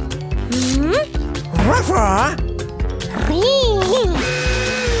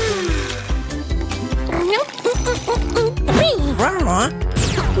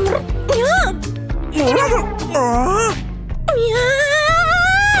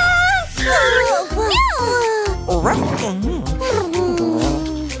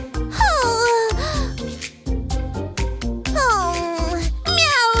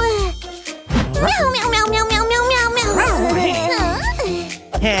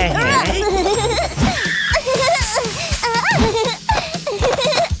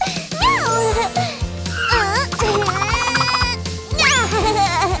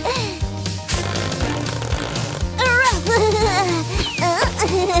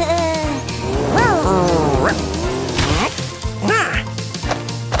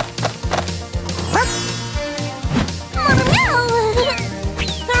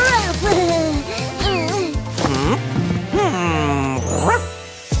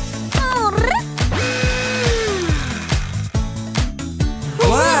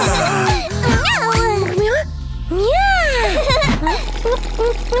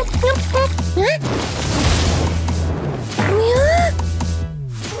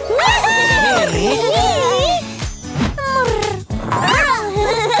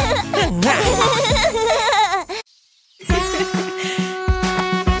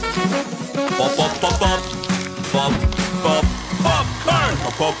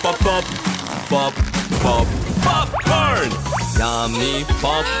 pop, pop, popcorn! Yummy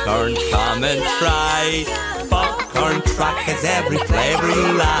popcorn, come and try. Popcorn truck has every flavor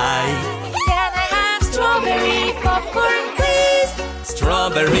you like. Can I have strawberry popcorn, please?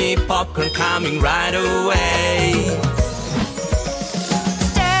 Strawberry popcorn coming right away.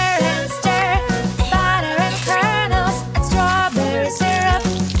 Stir and stir, butter and kernels and strawberry syrup,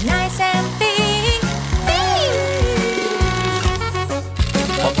 nice and big.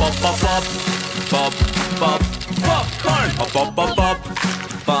 Pop, pop, pop, pop, pop, pop, popcorn! Pop, pop, pop, pop,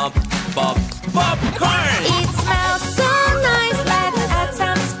 pop, pop, popcorn! It smells so nice, let's add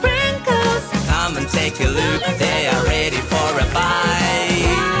some sprinkles. Come and take a look, they are ready for a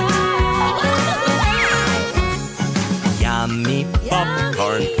bite. Yummy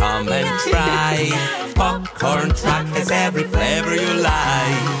popcorn, come and try. Popcorn truck has every flavor you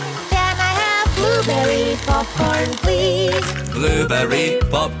like. Can I have blueberry popcorn, please? Blueberry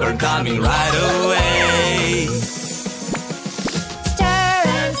popcorn coming right away. Stir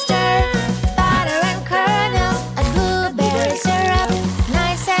and stir, butter and kernels and blueberry syrup,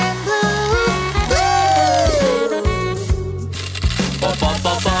 nice and blue. Pop, pop,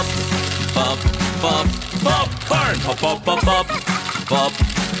 pop, pop, pop, pop, popcorn! Pop, pop, pop, pop, pop,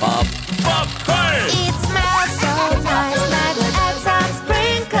 pop, popcorn! It smells so nice, let's add some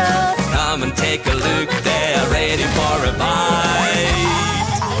sprinkles. Come and take a look, they are ready for a bite.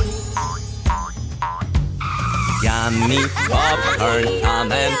 Yummy popcorn,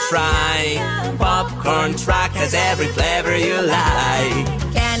 come and try. Popcorn truck has every flavor you like.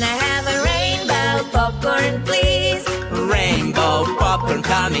 Can I have a rainbow popcorn, please? Rainbow popcorn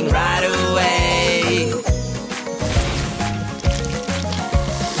coming right away.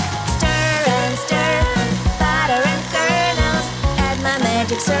 Stir and stir, butter and kernels, add my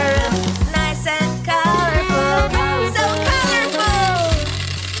magic syrup, nice and colorful, so colorful.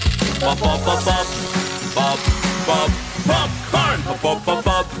 Pop, pop, pop, pop, pop, pop, popcorn! Pop, pop, pop,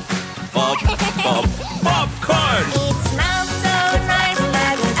 pop, pop, pop, popcorn! It smells so nice,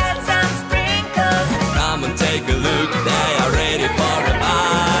 let's add some sprinkles. Come and take a look, they are ready for a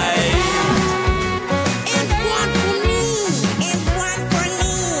bite. And one for me, and one for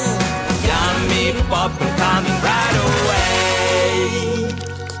me. Yummy popcorn coming right away.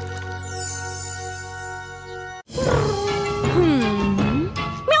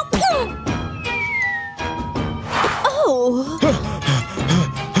 Oh!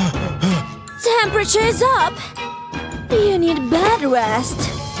 Temperature is up. You need bed rest.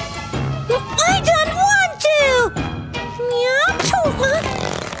 I don't want to.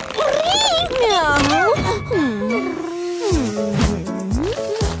 Meow.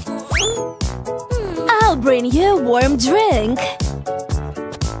 I'll bring you a warm drink.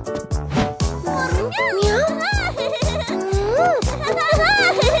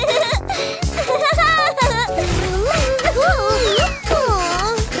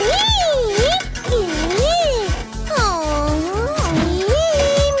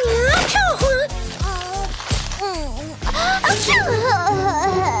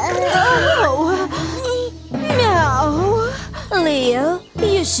 Leo,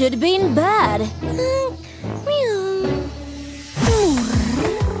 you should be in bed.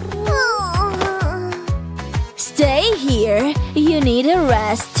 Stay here. You need a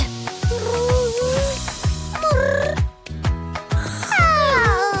rest.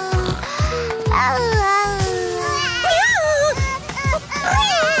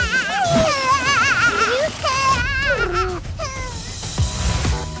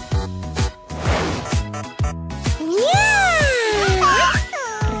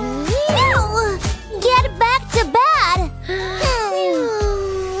 Get back to bed!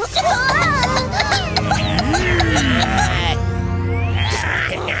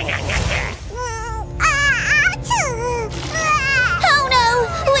 Oh no!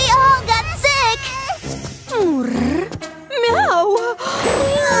 We all got sick! Meow.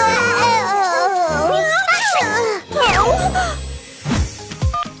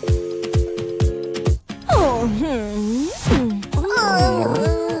 Oh,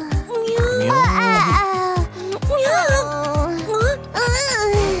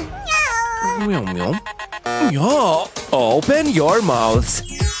 Meow, meow. Meow. Open your mouths.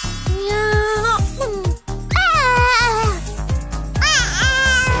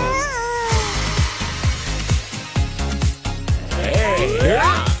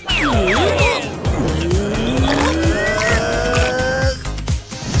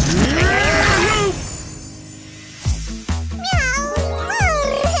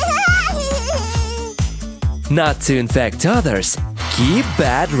 Not to infect others, keep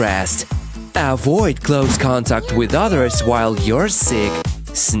bed rest. Avoid close contact with others while you're sick.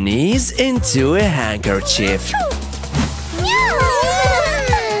 Sneeze into a handkerchief. I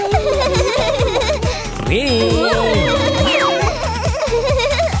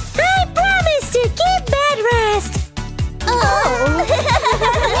promise to keep bed rest.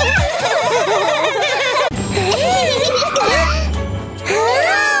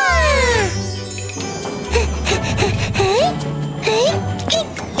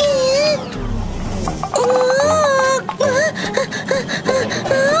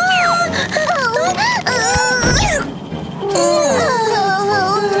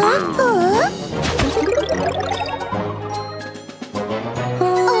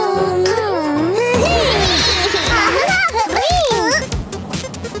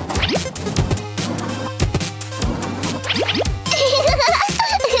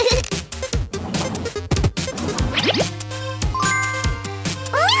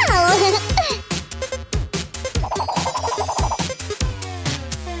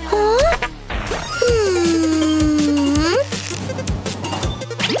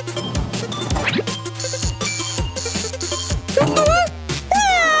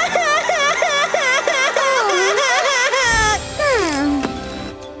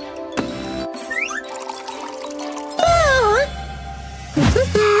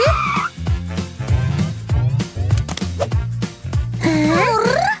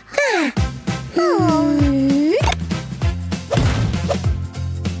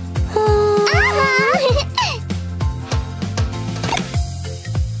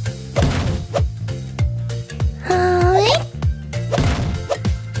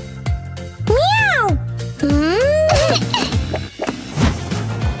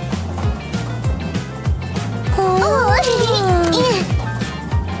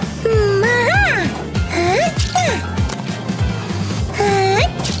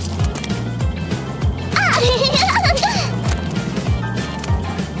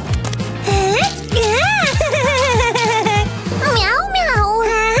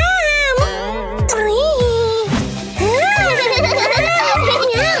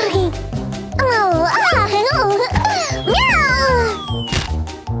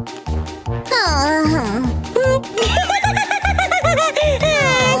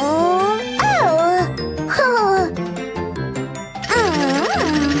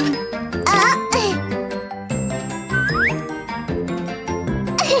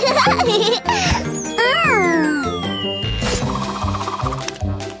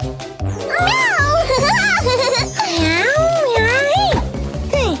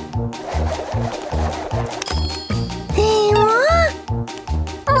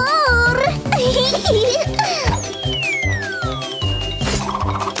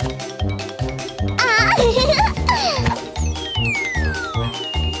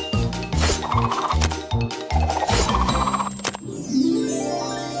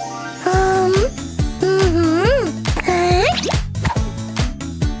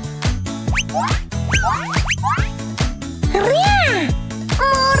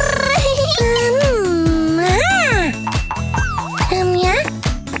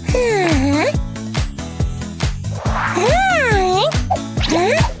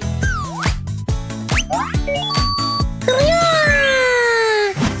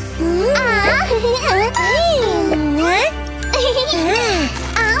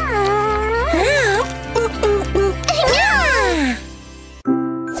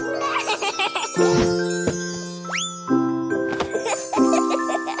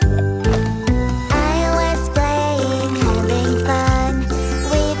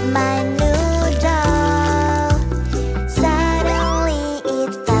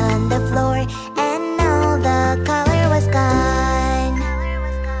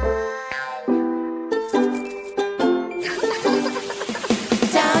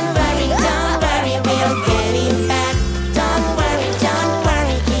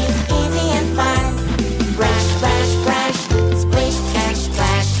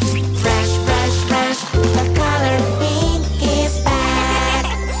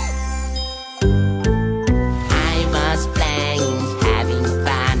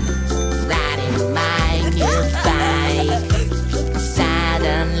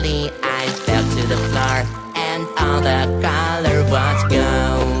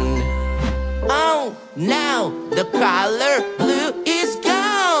 The color blue is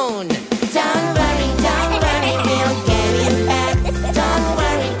gone. Don't worry, we'll get it back.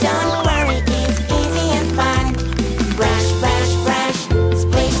 Don't worry, it's easy and fun. Brush, brush, brush,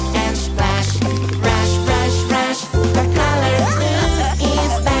 splish and splash. Brush, brush, brush, the color blue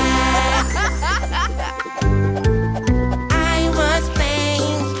is back. I was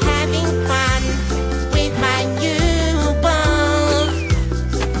playing, having fun with my new ball.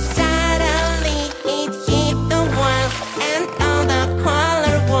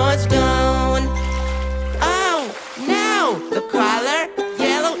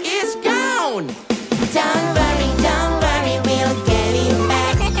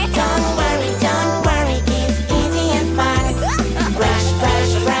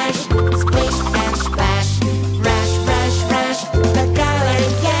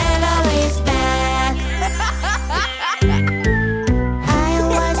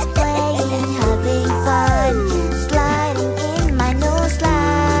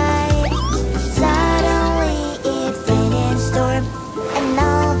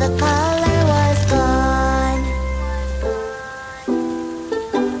 the color was gone.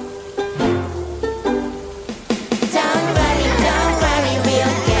 Don't worry,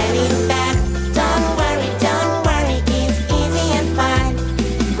 we'll get it back. Don't worry, it's easy and fun.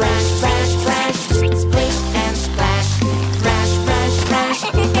 Brush, brush, brush, splish and splash. Brush, brush, brush,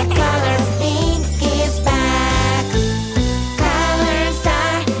 the color pink is back. Colors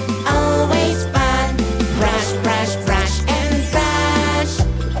are always fun. Brush, brush, brush and brush.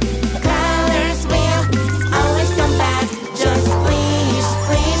 Colors will always come back. Just splish,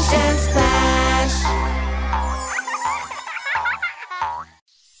 splish and splash.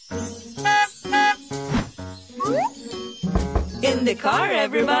 In the car,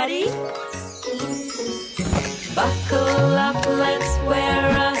 everybody. Buckle up, let's wear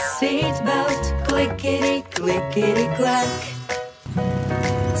a seatbelt. Clickety, clickety, clack.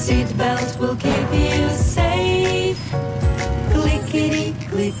 Seatbelt will keep you safe. Clickety,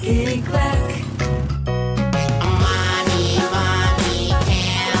 clickety, clack. Mommy, mommy,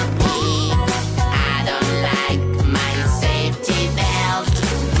 help me. I don't like my safety belt.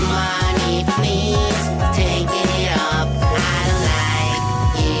 Mommy, please take it off. I don't like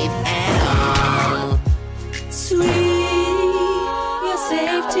it at all. Sweetie, your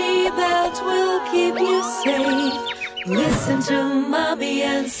safety belt will keep you safe. Listen to mommy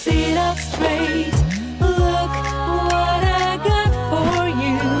and sit up straight. Look what I got for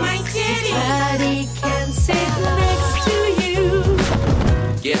you. My kitty. Daddy can sit next to you.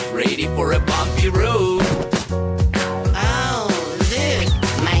 Get ready for a bumpy road. Oh, look,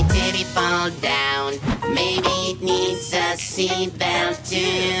 my teddy fall down. Maybe it needs a seatbelt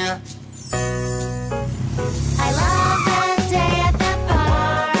too. I love that day at the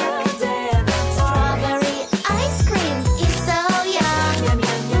park. Strawberry ice cream is so yum.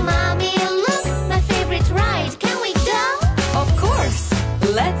 Mommy, look, my favorite ride. Can we go? Of course,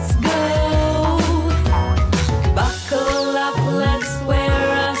 let's go. Buckle up, let's wear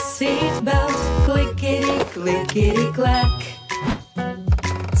a seatbelt. Clickety, clickety, clack.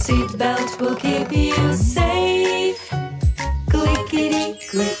 Seatbelt will keep you safe. Clickety,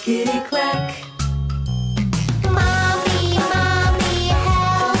 clickety, clack. Mommy, mommy,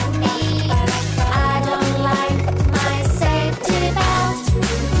 help me. I don't like my safety belt.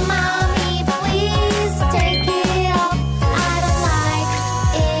 Mommy, please take it off. I don't like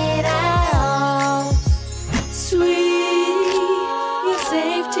it at all. Sweetie, your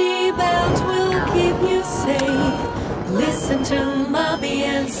safety belt will keep you safe. Listen to mommy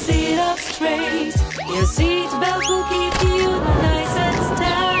and sit up straight. Your seatbelt will keep you nice and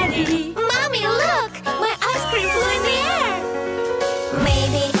steady. Mommy, look! My ice cream flew in the air.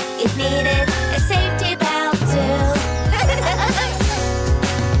 Maybe it needed a safety belt too.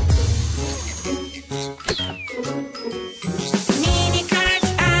 Mini cars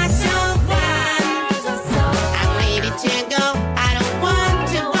are so fun. I'm ready to go. I don't want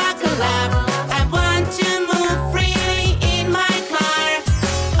to buckle up. I want to move freely in my car.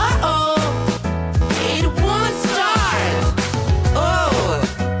 Uh-oh, it won't start. Oh,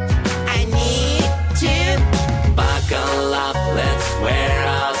 I need to Buckle up, let's wear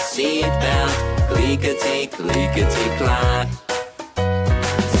our seatbelt. Clickety, clickety, clack.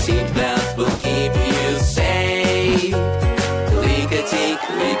 Seatbelt will keep you safe. Clickety,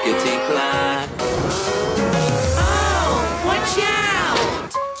 clickety, clack. Oh, watch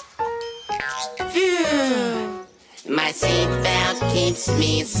out! Phew. My seatbelt keeps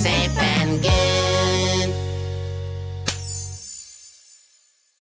me safe and good.